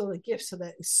sends all the gifts so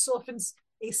that he softens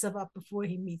Esav up before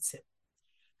he meets him.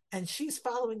 And she's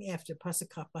following after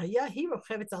Pasakapa.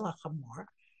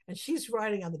 And she's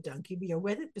riding on the donkey.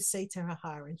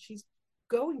 And she's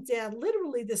going down.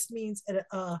 Literally, this means at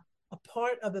a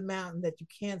part of the mountain that you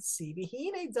can't see.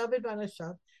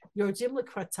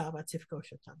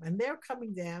 And they're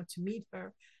coming down to meet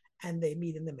her, and they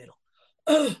meet in the middle.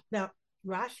 Now,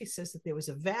 Rashi says that there was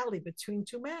a valley between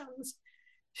two mountains.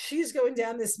 She's going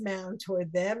down this mountain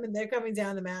toward them, and they're coming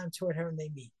down the mountain toward her, and they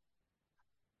meet.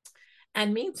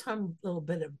 And meantime, a little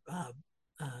bit of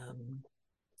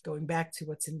going back to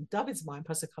what's in David's mind,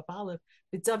 Perek Aleph,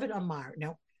 the David Amar.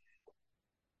 Now,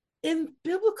 in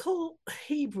biblical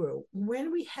Hebrew,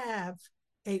 when we have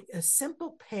a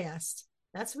simple past,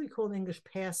 that's what we call in English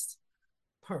past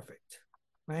perfect,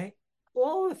 right?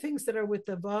 All the things that are with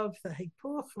the vav, the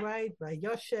hipuch, right, by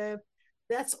Yoshev,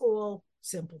 that's all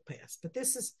simple past. But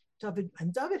this is David,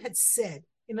 and David had said,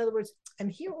 in other words,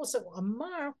 and here also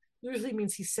Amar usually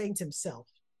means he's saying to himself.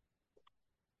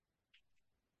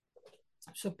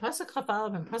 So Pasuk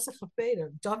Chafalav and Pasuk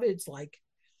Chafbeda, David's like,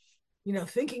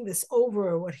 thinking this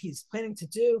over, what he's planning to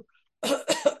do,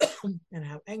 and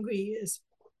how angry he is.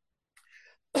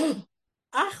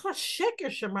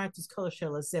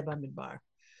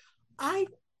 I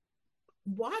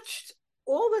watched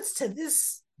all that's to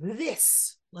this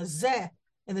lazeh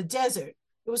in the desert.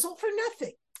 It was all for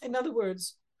nothing. In other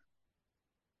words,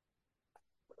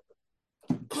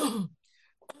 from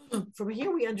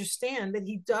here we understand that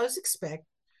he does expect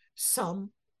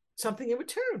something in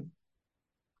return.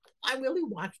 I really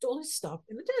watched all his stuff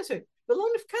in the desert.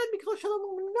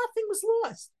 Nothing was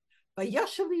lost. And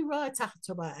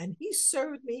he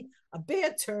served me a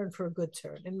bad turn for a good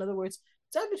turn. In other words,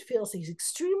 David feels he's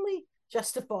extremely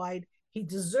justified. He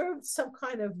deserved some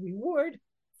kind of reward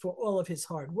for all of his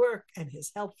hard work and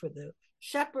his help for the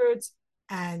shepherds,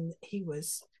 and he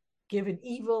was given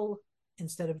evil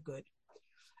instead of good.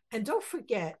 And don't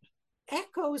forget,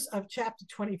 echoes of chapter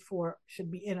 24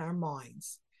 should be in our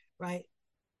minds, right?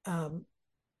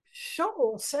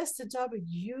 Shaul says to David,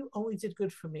 you only did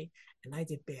good for me, and I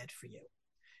did bad for you.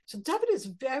 So David is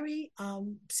very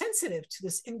sensitive to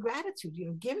this ingratitude,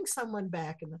 giving someone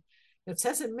back. And it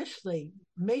says in Mishlei,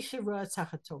 you're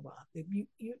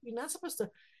not supposed to,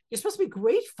 you're supposed to be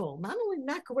grateful, not only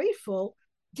not grateful,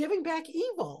 giving back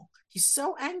evil. He's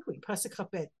so angry. This is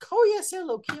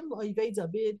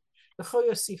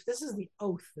the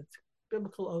oath, the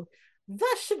biblical oath.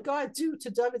 Thus should God do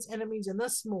to David's enemies, and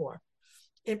thus more.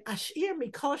 If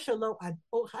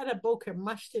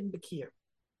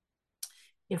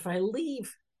I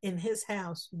leave in his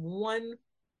house one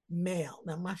male,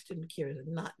 now mashtin bakir is a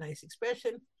not nice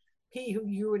expression, he who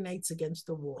urinates against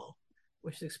the wall,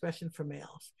 which is an expression for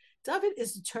males. David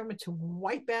is determined to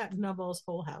wipe out Naval's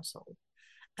whole household.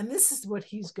 And this is what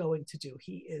he's going to do.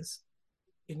 He is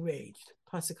enraged.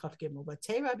 Pasuk Gimel.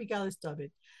 Vatera bigalis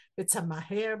David.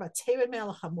 V'tzamaher vatera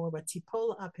melech hamor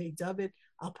vatipol apei David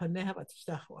al paneha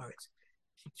vatishtach haaretz.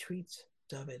 She treats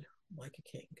David like a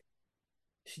king.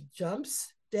 She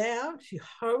jumps down. She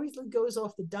hurriedly goes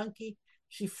off the donkey.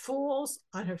 She falls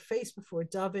on her face before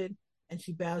David, and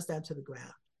she bows down to the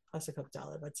ground. Pasuk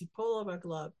Dalet. Vatipol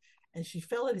avaglav. And she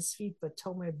fell at his feet, but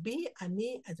Tomer, Bi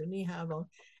ani adoni havon.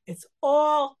 It's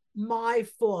all my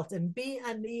fault. And Bi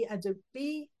ani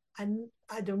adoni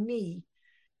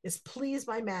is please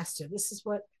my master. This is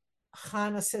what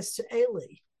Hannah says to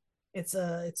Eli. It's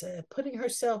a putting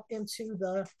herself into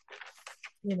the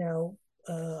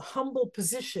humble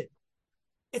position.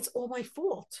 It's all my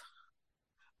fault.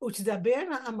 Please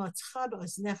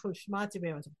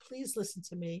listen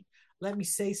to me. Let me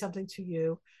say something to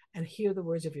you and hear the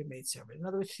words of your maidservant. In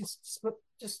other words, she's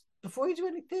just before you do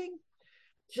anything,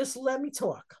 just let me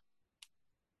talk.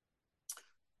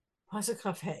 There's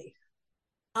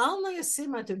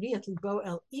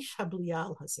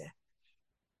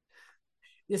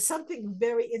something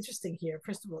very interesting here.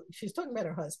 First of all, she's talking about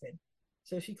her husband,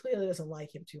 so she clearly doesn't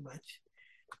like him too much.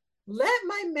 Let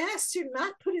my master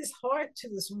not put his heart to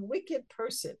this wicked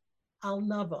person, al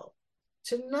Naval,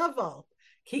 to Naval.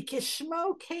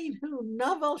 Kikishmo Kainhu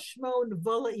Naval Shmo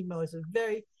Navola Imo is a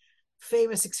very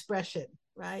famous expression,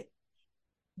 right?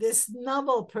 This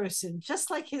Naval person, just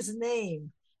like his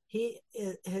name, his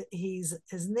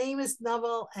name is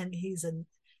Naval, and he's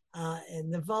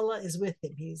and Navala is with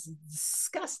him. He's a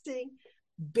disgusting,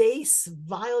 base,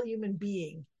 vile human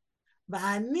being.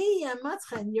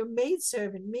 And your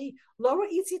maidservant, me, Laura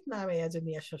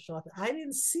I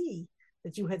didn't see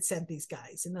that you had sent these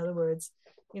guys. In other words,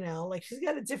 like she's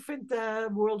got a different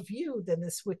worldview than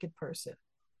this wicked person.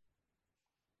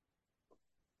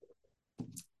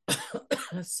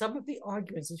 Some of the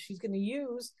arguments that she's going to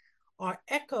use are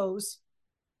echoes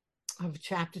of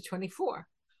chapter 24,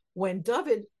 when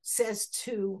David says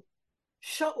to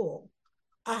Shaul,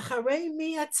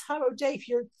 if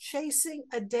you're chasing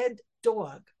a dead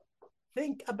dog,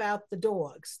 think about the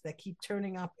dogs that keep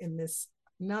turning up in this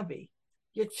Navi.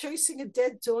 You're chasing a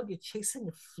dead dog, you're chasing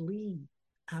a flea.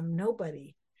 I'm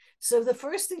nobody. So the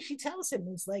first thing she tells him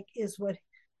is what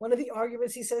one of the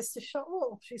arguments he says to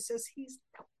Shaul. She says, he's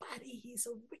nobody, he's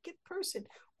a wicked person.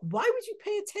 Why would you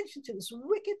pay attention to this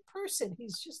wicked person?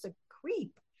 He's just a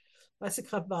creep.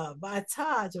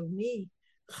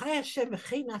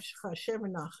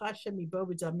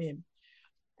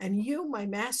 And you, my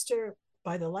master,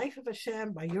 by the life of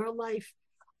Hashem, by your life,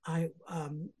 the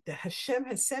Hashem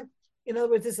has sent. In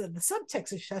other words, this is the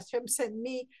subtext of Hashem sent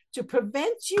me to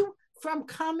prevent you from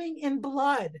coming in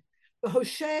blood,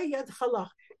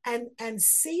 and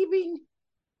saving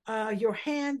your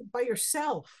hand by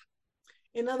yourself.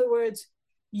 In other words,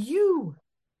 you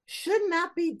should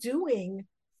not be doing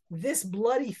this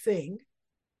bloody thing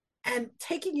and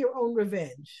taking your own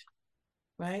revenge,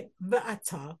 right?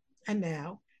 Va'ata, and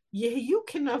now, yehiyu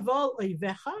kinaval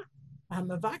oivecha,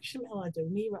 hamavakshim el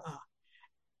adoni ra'ah.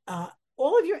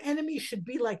 All of your enemies should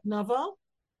be like Naval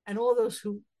and all those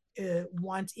who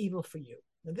want evil for you.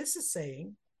 Now, this is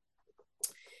saying,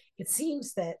 it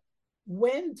seems that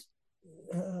when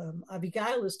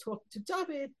Abigail is talking to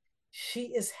David,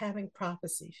 she is having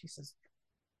prophecy. She says,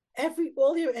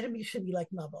 all your enemies should be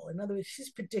like Naval. In other words, she's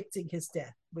predicting his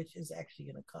death, which is actually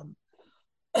going to come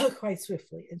quite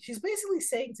swiftly. And she's basically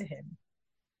saying to him,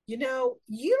 you don't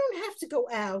have to go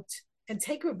out and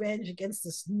take revenge against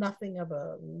this nothing of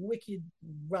a wicked,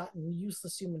 rotten,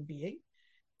 useless human being.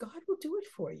 God will do it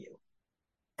for you.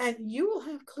 And you will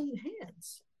have clean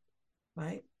hands,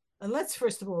 right? And let's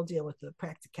first of all deal with the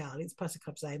practicalities.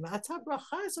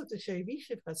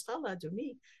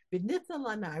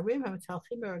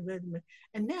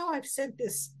 And now I've sent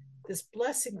this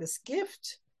blessing, this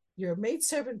gift your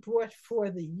maidservant brought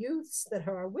for the youths that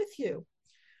are with you.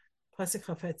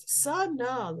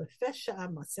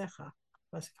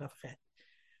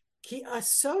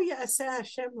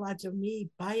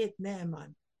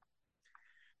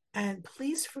 And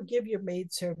please forgive your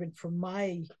maidservant for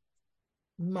my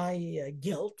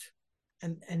guilt.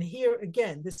 And here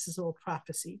again, this is all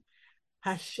prophecy.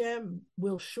 Hashem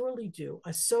will surely do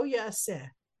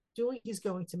doing. He's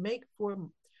going to make for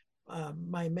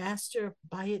my master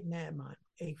Bayit Naaman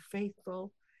a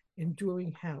faithful,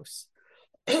 enduring house.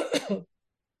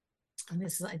 And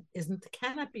this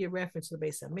cannot be a reference to the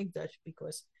Beis Hamikdash,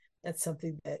 because that's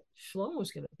something that Shlomo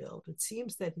was going to build. It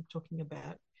seems that he's talking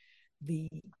about the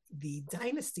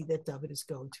dynasty that David is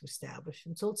going to establish.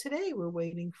 Until today, we're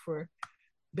waiting for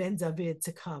Ben David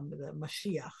to come, the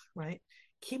Mashiach, right?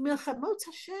 Ki milchamot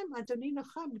Hashem Adoni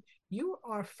Nacham. You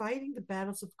are fighting the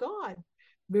battles of God.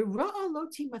 And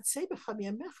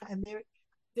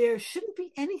there shouldn't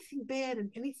be anything bad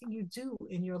in anything you do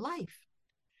in your life.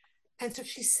 And so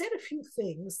she said a few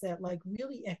things that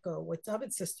really echo what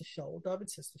David says to Shaul.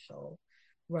 David says to Shaul,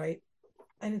 right?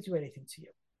 I didn't do anything to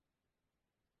you.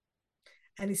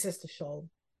 And he says to Shaul,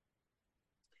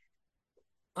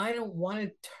 I don't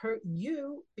want to hurt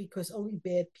you because only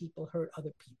bad people hurt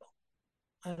other people.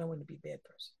 I don't want to be a bad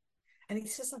person. And he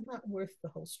says, I'm not worth the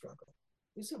whole struggle.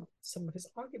 These are some of his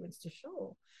arguments to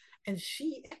Shaul. And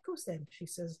she echoes them. She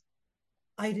says,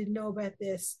 I didn't know about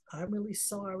this. I'm really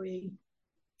sorry.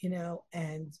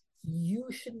 And you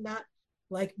should not,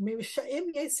 like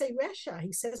Mirsha'im Yesei Resha,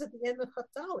 he says at the end of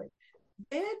Chapdalit,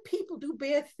 bad people do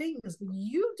bad things, but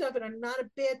you, David, are not a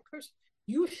bad person.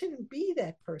 You shouldn't be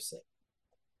that person,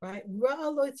 right? You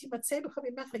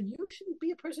shouldn't be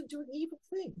a person doing evil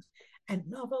things. And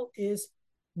Naval is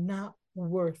not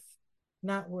worth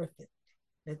it.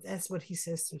 That's what he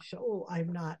says to Shaul.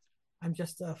 I'm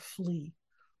just a flea.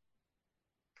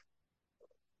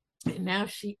 And now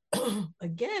she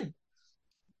again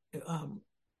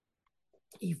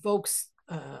evokes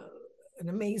an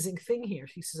amazing thing here.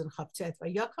 She says in Chaptet,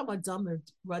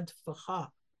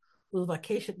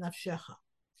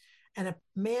 and a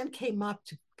man came up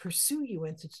to pursue you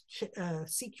and to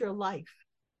seek your life.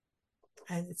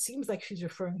 And it seems like she's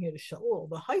referring here to Shaul.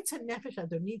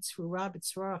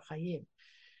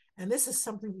 And this is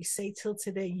something we say till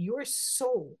today. Your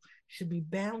soul should be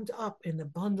bound up in the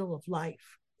bundle of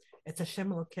life. It's Hashem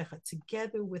Elokecha,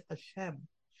 together with Hashem.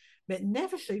 But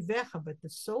the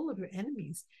soul of your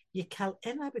enemies, Yikal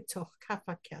ena b'toch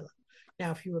kafa kela.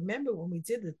 Now, if you remember when we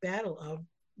did the battle of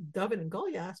David and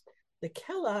Goliath, the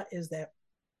kela is that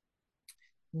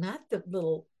not the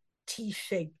little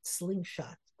T-shaped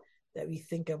slingshot that we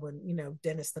think of when,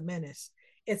 Dennis the Menace.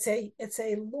 It's a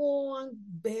long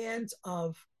band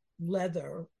of leather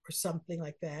or something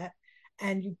like that,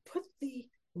 and you put the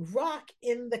rock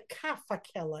in the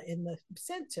kafakela in the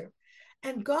center,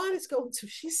 and God is going to.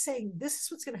 She's saying, "This is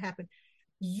what's going to happen.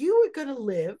 You are going to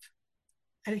live,"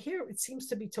 and here it seems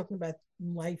to be talking about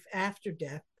life after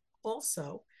death.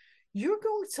 Also, you're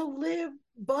going to live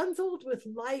bundled with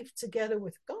life together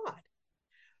with God.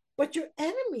 But your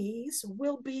enemies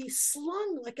will be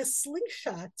slung like a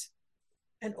slingshot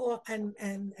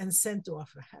and sent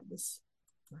off. I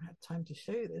don't have time to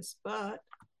show you this, but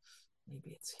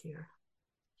maybe it's here.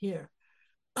 Here.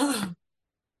 HaKadosh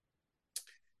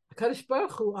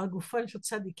Baruch Hu al gufan shel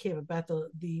tzadikim, about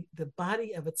the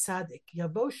body of a tzaddik.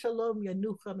 Yavo shalom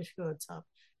yanucha mishkoratam.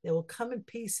 They will come in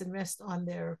peace and rest on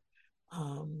their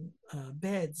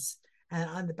beds.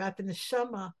 And about the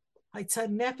neshama, the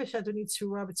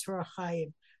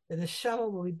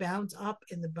neshama will be bound up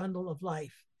in the bundle of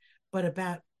life. But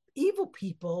about evil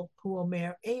people, who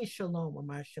omer ein shalom,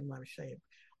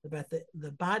 about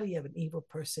the body of an evil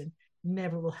person,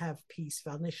 never will have peace.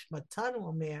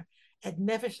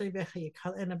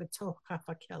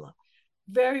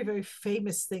 Very, very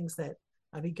famous things that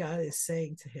Abigail is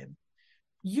saying to him.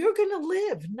 You're going to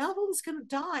live. Naval is going to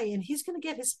die, and he's going to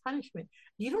get his punishment.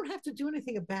 You don't have to do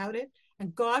anything about it,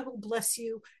 and God will bless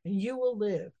you, and you will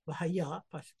live.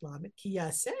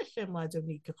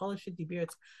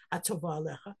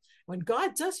 When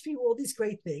God does for you all these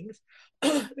great things,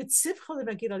 he's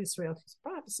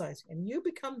prophesying, and you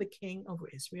become the king over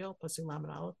Israel.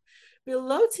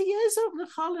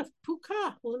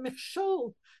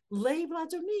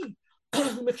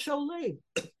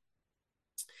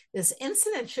 This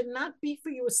incident should not be for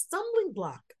you a stumbling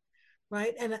block,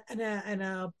 right? And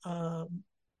an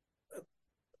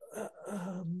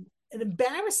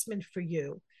embarrassment for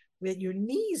you, that your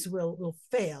knees will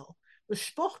fail. To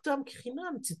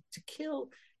kill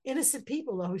innocent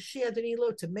people,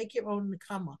 to make your own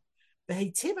nekama.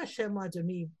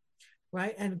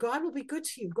 Right? And God will be good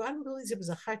to you. God will release it as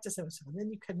a heart to and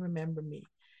then you can remember me.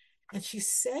 And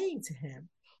she's saying to him,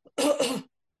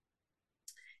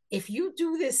 if you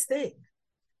do this thing,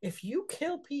 if you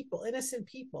kill people, innocent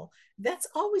people, that's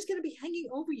always going to be hanging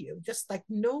over you, just like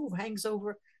Nov hangs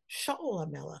over Shaul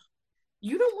HaMelech.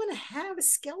 You don't want to have a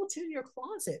skeleton in your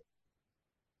closet.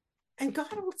 And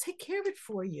God will take care of it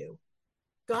for you.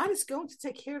 God is going to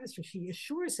take care of this. She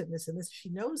assures him this, and this. She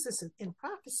knows this in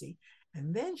prophecy.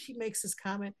 And then she makes this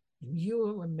comment, and you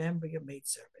will remember your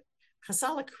maidservant.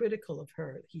 Chazal are critical of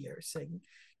her here, saying,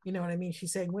 you know what I mean?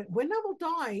 She's saying, when Naval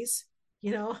dies,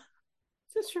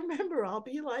 just remember, I'll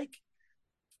be like,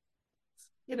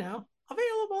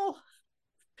 available.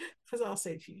 Because I'll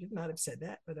say she should not have said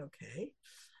that, but okay.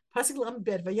 And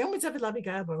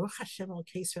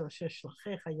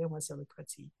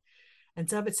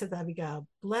David said to Abigail,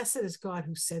 blessed is God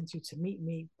who sent you to meet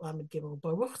me.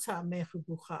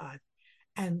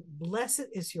 And blessed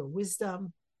is your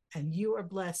wisdom, and you are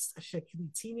blessed.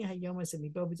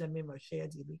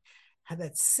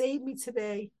 That saved me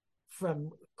today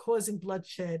from causing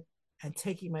bloodshed and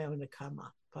taking my own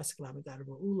nakama.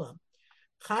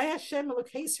 Chai Hashem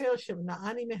Elokei Israel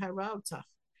Na'ani meharauta.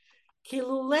 Ki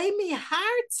lulei mi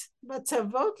heart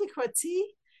matavot likrati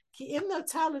ki im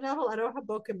notal lenavel ador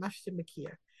haboker mashtim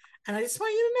makir. And I just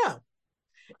want you to know,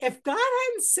 if God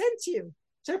hadn't sent you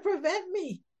to prevent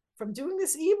me from doing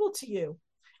this evil to you,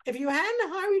 if you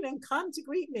hadn't hurried and come to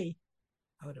greet me,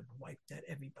 I would have wiped out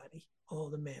everybody,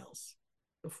 all the males,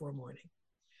 before morning.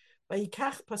 He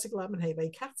takes the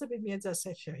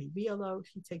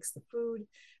food,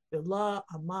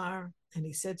 Amar, and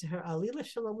he said to her, Alila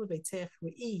Shalom Lebeitech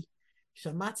Re'i,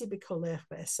 Shamati Bekolech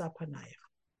Ve'esa Panayach.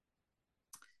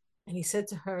 And he said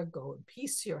to her, go in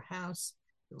peace to your house.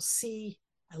 You'll see,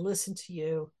 I listen to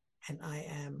you, and I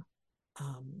am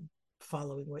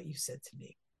following what you said to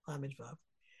me. Lamed Vav.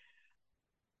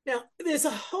 Now, there's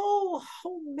a whole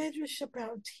midrash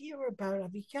about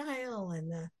Abigail,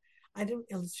 and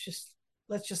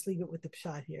let's just leave it with the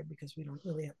pshat here because we don't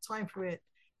really have time for it,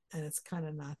 and it's kind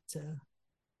of not. It's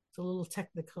a little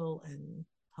technical and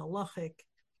halachic,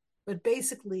 but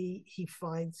basically he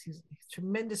finds he's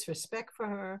tremendous respect for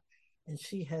her, and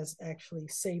she has actually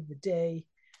saved the day.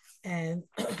 And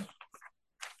a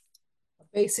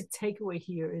basic takeaway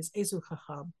here is Ezu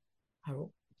Chacham.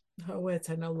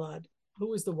 However, Nolad,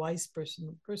 who is the wise person,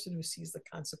 the person who sees the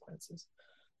consequences.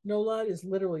 Nolad is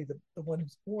literally the one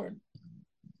who's born,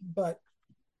 but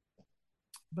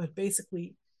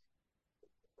basically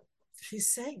she's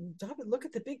saying, David, look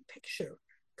at the big picture.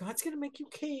 God's going to make you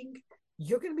king.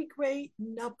 You're going to be great.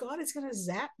 Now God is going to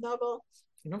zap Naval.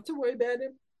 You don't have to worry about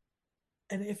him.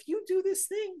 And if you do this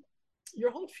thing,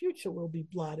 your whole future will be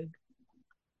blotted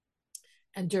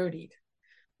and dirtied,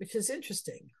 which is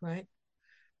interesting, right?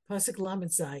 Pasuk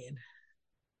Lamed Zion.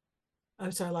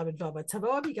 I'm sorry, Lamed Vav.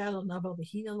 Tavo Abigail Naval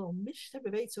V'hina Lo Mishte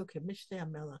Beveitzo Kemishte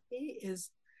Amelach. He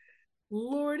is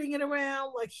lording it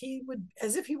around like he would,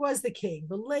 as if he was the king.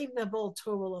 But Lev Naval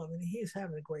Tov, and he's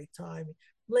having a great time.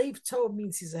 Lev Tov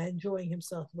means he's enjoying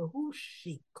himself.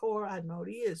 Vahushi Kor Admod,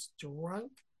 he is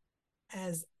drunk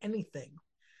as anything.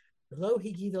 Lo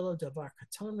Higidolo Davar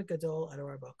Katon Gadol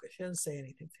Adoraboka. She doesn't say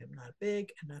anything to him, not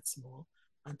big and not small,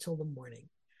 until the morning.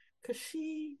 Because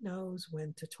she knows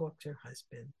when to talk to her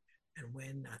husband and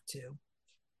when not to.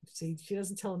 See, she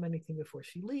doesn't tell him anything before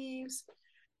she leaves.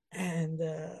 And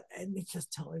they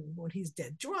just tell him when he's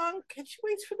dead drunk, and she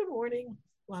waits for the morning.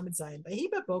 Lamed Zion. When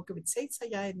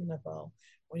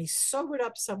he's sobered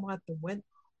up somewhat, the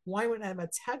wine went out. And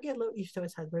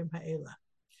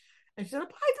she said, by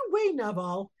the way,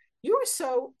 Naval, you were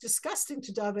so disgusting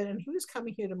to David, and he was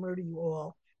coming here to murder you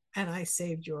all, and I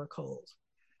saved your cold.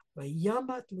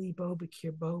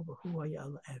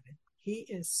 He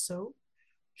is so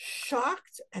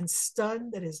shocked and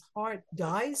stunned that his heart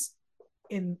dies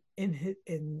in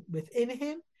within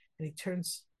him, and he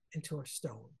turns into a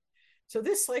stone. So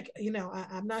this, like,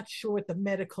 I'm not sure what the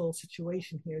medical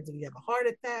situation here. Did he have a heart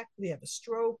attack? Did he have a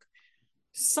stroke?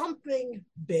 Something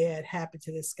bad happened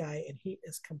to this guy, and he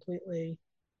is completely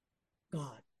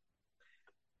gone.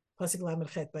 10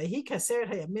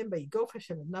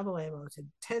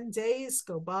 days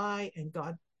go by, and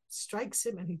God strikes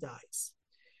him, and he dies.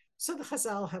 So the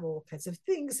Chazal have all kinds of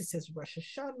things. It says Rosh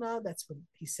Hashanah. That's when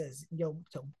he says Yom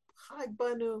Tov Chag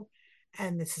Banu,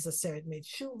 and this is a Seret made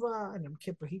Shuva, and Yom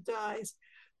Kippur he dies.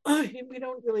 We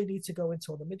don't really need to go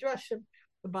into all the midrashim.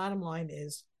 The bottom line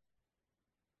is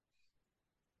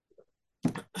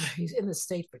he's in the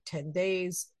state for 10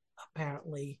 days.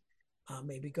 Apparently,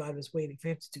 maybe God was waiting for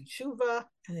him to do Shuva,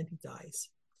 and then he dies.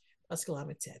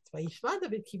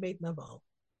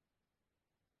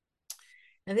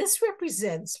 And this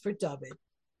represents for David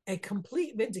a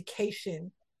complete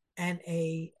vindication and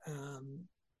a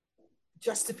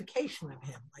justification of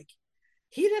him. Like,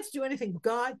 he didn't have to do anything.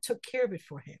 God took care of it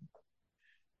for him.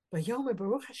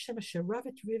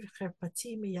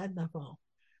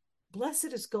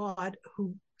 Blessed is God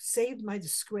who saved my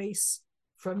disgrace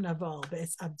from Naval.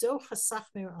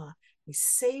 He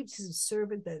saved his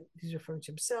servant, that he's referring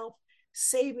to himself,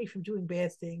 saved me from doing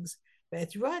bad things. And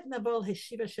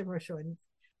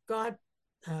God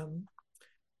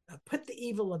put the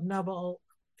evil of Nabal,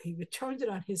 he returned it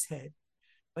on his head.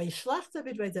 He's very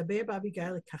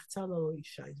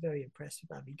impressed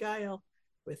with Abigail,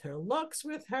 with her looks,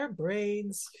 with her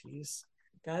brains. She's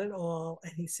got it all,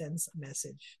 and he sends a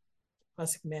message. The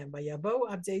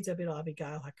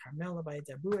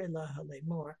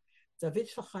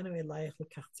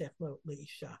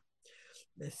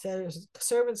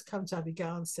servants come to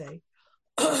Abigail and say,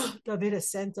 David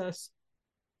has sent us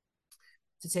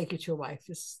to take you to a wife.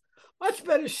 This much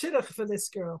better shidduch for this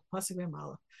girl.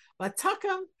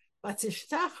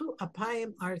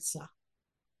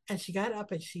 And she got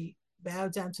up and she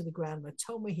bowed down to the ground.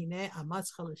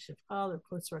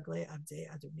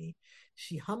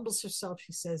 She humbles herself.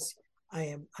 She says, I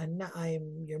am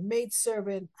your maid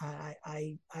servant.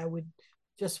 I would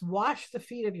just wash the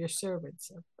feet of your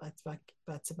servants.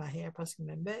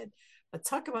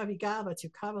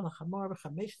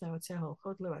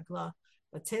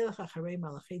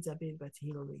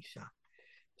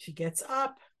 She gets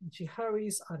up and she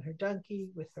hurries on her donkey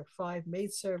with her 5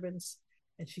 maidservants,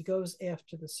 and she goes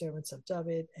after the servants of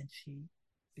David, and she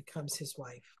becomes his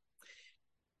wife.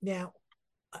 Now,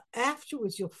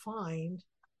 afterwards, you'll find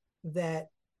that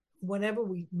whenever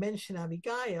we mention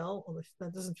Abigail, or if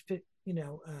that doesn't fit,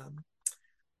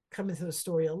 come into the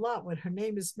story a lot, when her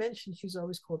name is mentioned, she's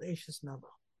always called Ashes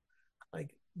Nabal.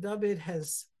 Like, David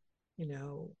has,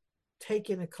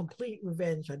 taken a complete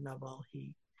revenge on Nabal.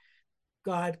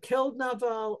 God killed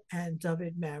Nabal, and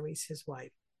David marries his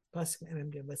wife. And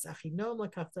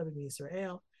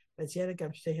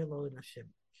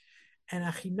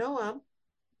Achinoam,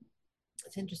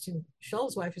 it's interesting,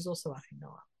 Shaul's wife is also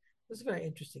Achinoam. This is very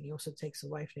interesting. He also takes a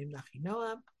wife named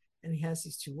Achinoam, and he has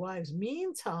these 2 wives.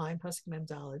 Meantime, Pasuk Mem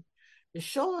Daled,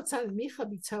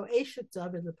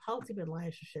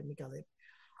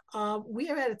 We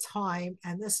are at a time,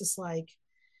 and this is like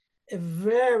a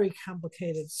very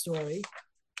complicated story,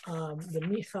 the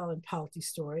Michal and Palti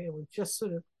story, and we're just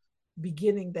sort of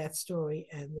beginning that story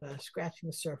and scratching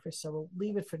the surface. So we'll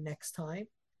leave it for next time.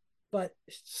 But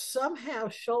somehow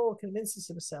Shaul convinces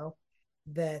himself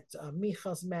that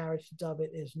Michal's marriage to David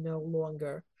is no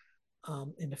longer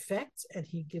in effect, and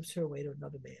he gives her away to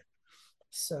another man.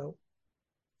 So,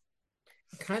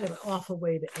 kind of an awful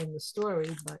way to end the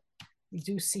story, but we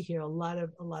do see here a lot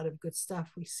of good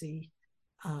stuff. We see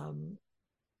um,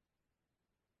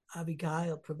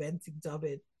 Abigail preventing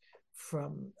David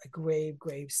from a grave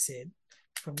sin,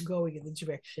 from going in the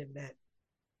direction that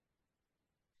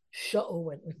Shaul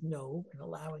went with no, and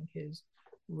allowing his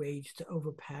rage to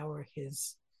overpower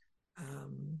his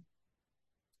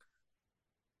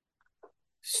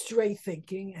straight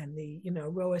thinking and the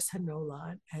Roas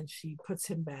Hanolad, and she puts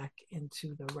him back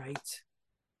into the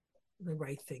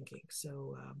right thinking.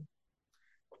 So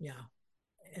yeah,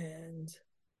 and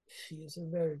she is a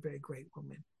very, very great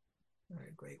woman.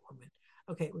 Very great woman.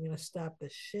 Okay, we're going to stop the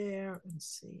share and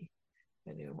see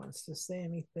if anyone wants to say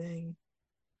anything.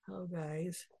 Hello,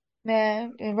 guys.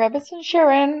 Rebbetzin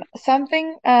Shurin,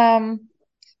 something.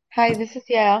 Hi, this is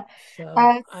Yael. So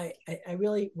Uh, I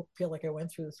really feel like I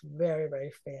went through this very,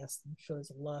 very fast. I'm sure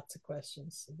there's lots of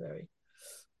questions. Very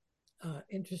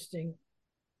interesting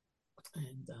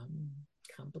and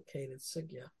complicated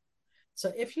sugya.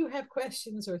 So if you have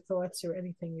questions or thoughts or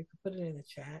anything, you can put it in the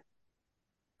chat.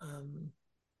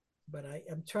 But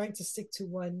I'm trying to stick to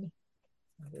one.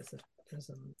 There's a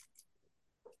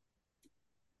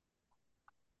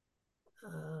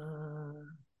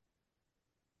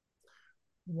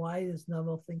why does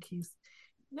Neville think he's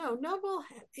no Neville?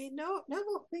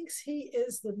 Neville thinks he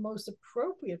is the most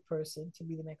appropriate person to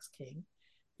be the next king,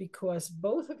 because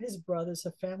both of his brothers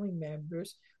have family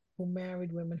members who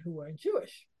married women who weren't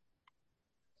Jewish.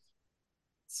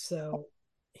 So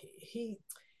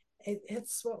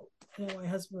it's what my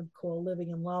husband would call living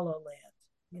in La La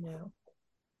Land.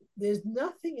 There's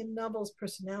nothing in Neville's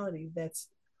personality that's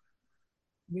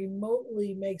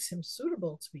remotely makes him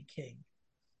suitable to be king,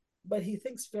 but he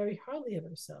thinks very highly of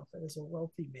himself, and as a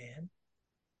wealthy man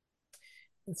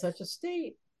in such a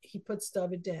state, he puts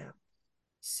David down.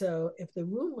 So if the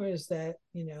rumors that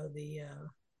the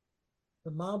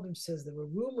Malbim says there were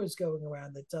rumors going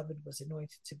around that David was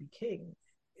anointed to be king,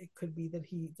 it could be that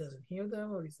he doesn't hear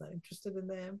them or he's not interested in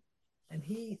them, and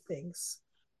he thinks,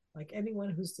 like anyone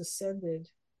who's descended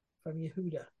from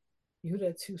Yehuda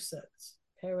had two sons,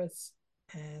 Peretz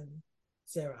and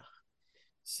Zerach.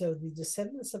 So the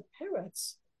descendants of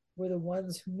Peretz were the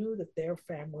ones who knew that their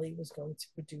family was going to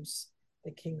produce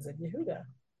the kings of Yehuda.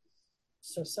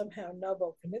 So somehow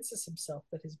Nabal convinces himself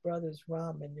that his brothers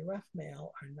Ram and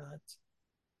Yerachmael are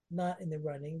not in the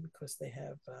running because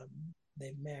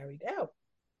they've married out.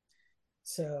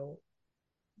 So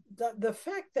the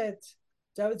fact that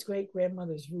David's great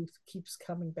grandmother's Ruth keeps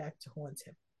coming back to haunt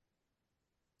him,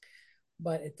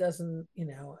 but it doesn't,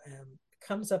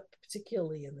 comes up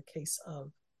particularly in the case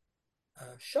of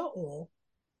Shaul,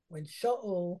 when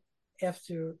Shaul,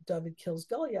 after David kills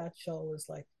Goliath, Shaul is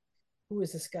like, who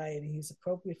is this guy? And he's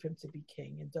appropriate for him to be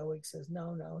king. And Doeg says,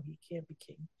 no, he can't be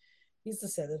king. He's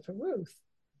descended from Ruth.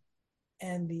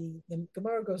 And the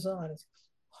Gemara goes on. It's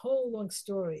a whole long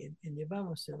story. In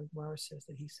Yevamos, the Gemara says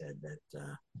that he said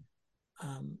that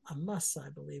Amasa, I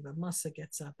believe, Amasa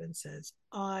gets up and says,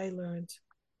 I learned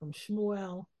from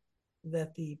Shmuel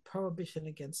that the prohibition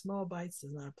against Moabites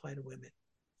does not apply to women.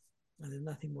 And there's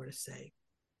nothing more to say.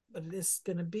 But it is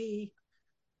going to be,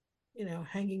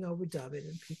 hanging over David,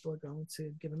 and people are going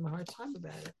to give him a hard time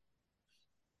about it.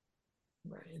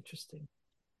 Very interesting.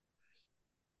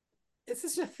 It's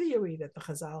just a theory that the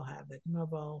Chazal have, that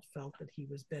Nabal felt that he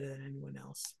was better than anyone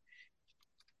else.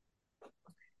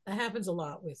 That happens a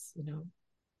lot with,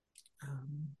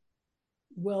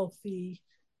 wealthy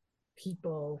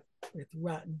people with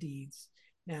rotten deeds.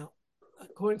 Now,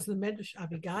 according to the Medrash,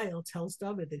 Abigail tells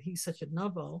David that he's such a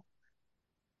Nabal,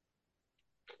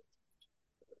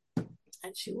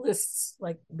 and she lists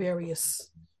like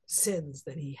various sins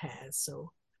that he has.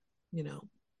 So,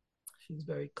 she's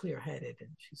very clear-headed,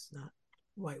 and she's not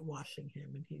whitewashing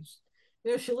him. And he's,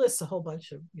 she lists a whole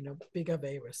bunch of, big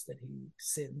averos that he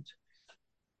sinned.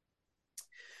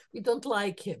 We don't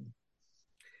like him.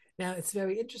 Now, it's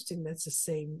very interesting that's the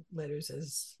same letters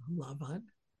as Lavan.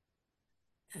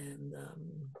 And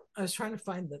I was trying to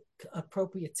find the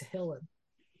appropriate Tehillim,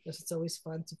 because it's always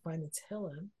fun to find the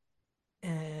Tehillim.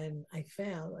 And I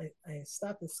found, I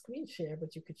stopped the screen share,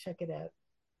 but you could check it out.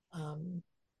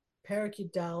 Perek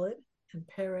Yudalid and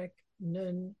Perek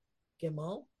Nun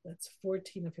Gimel. That's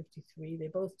 14 and 53. They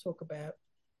both talk about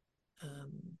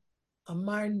um,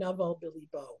 Amar Naval Billy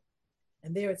Bo.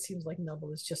 And there it seems like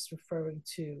Naval is just referring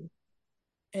to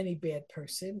any bad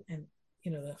person. And,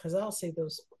 the Chazal say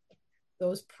those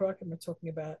Perakim are talking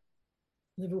about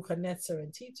Nebuchadnezzar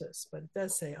and Titus, but it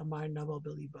does say Amar Naval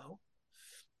Billy Bo.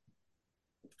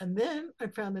 And then I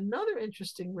found another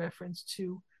interesting reference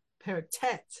to Perek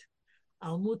Tet,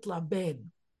 Almut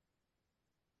Laben.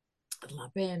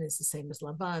 Laben is the same as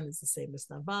Laban, is the same as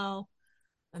Naval,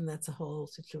 and that's a whole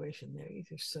situation there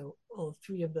either. So all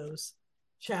three of those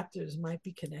chapters might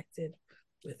be connected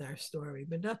with our story,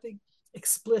 but nothing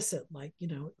explicit like,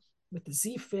 with the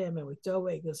Zifim and with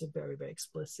Doeg, those are very, very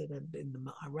explicit. And in the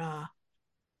Ma'ara,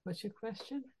 what's your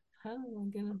question? How do I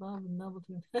get involved in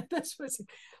novelty? That's what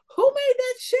who made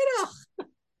that shit up?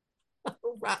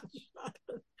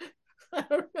 I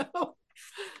don't know.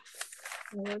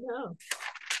 I don't know.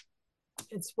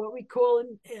 It's what we call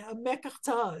a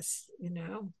mekachtas,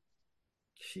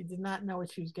 She did not know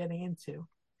what she was getting into.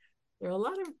 There are a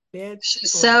lot of bad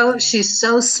people out there She's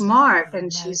so smart, that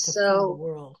and manage she's to fool the so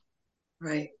world.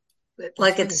 right. That's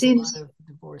Like why it there's a lot seems of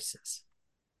divorces,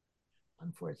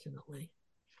 unfortunately.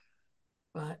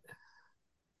 But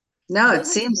no, she it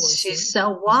doesn't seems divorce she's him.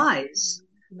 so wise.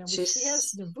 But she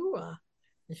has She's nevuah,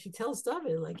 and she tells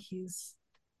David like he's,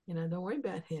 don't worry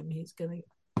about him.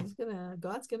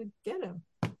 God's gonna get him.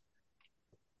 And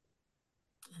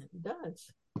he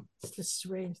does. It's just a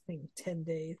strange thing. 10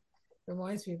 days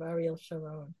reminds me of Ariel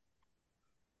Sharon.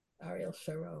 Ariel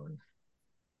Sharon.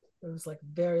 It was like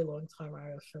a very long time.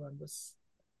 Ariel Sharon was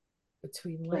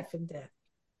between life and death.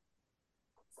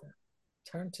 So,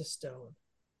 turned to stone.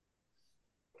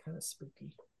 Kind of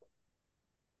spooky.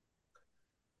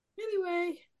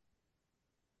 Anyway.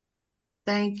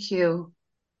 thank you.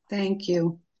 Thank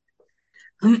you.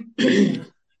 Yeah.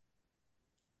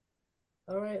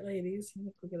 All right, ladies.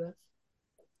 We're gonna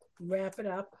wrap it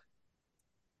up.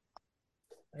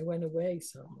 I went away,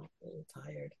 so I'm a little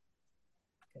tired.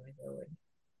 I'm gonna go and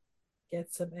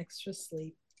get some extra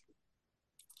sleep.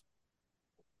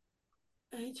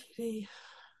 Hi, Judy.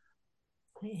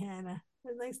 Hey, Hannah.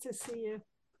 It's nice to see you.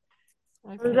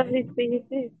 Okay. Lovely to see you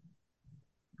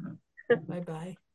too. Bye bye.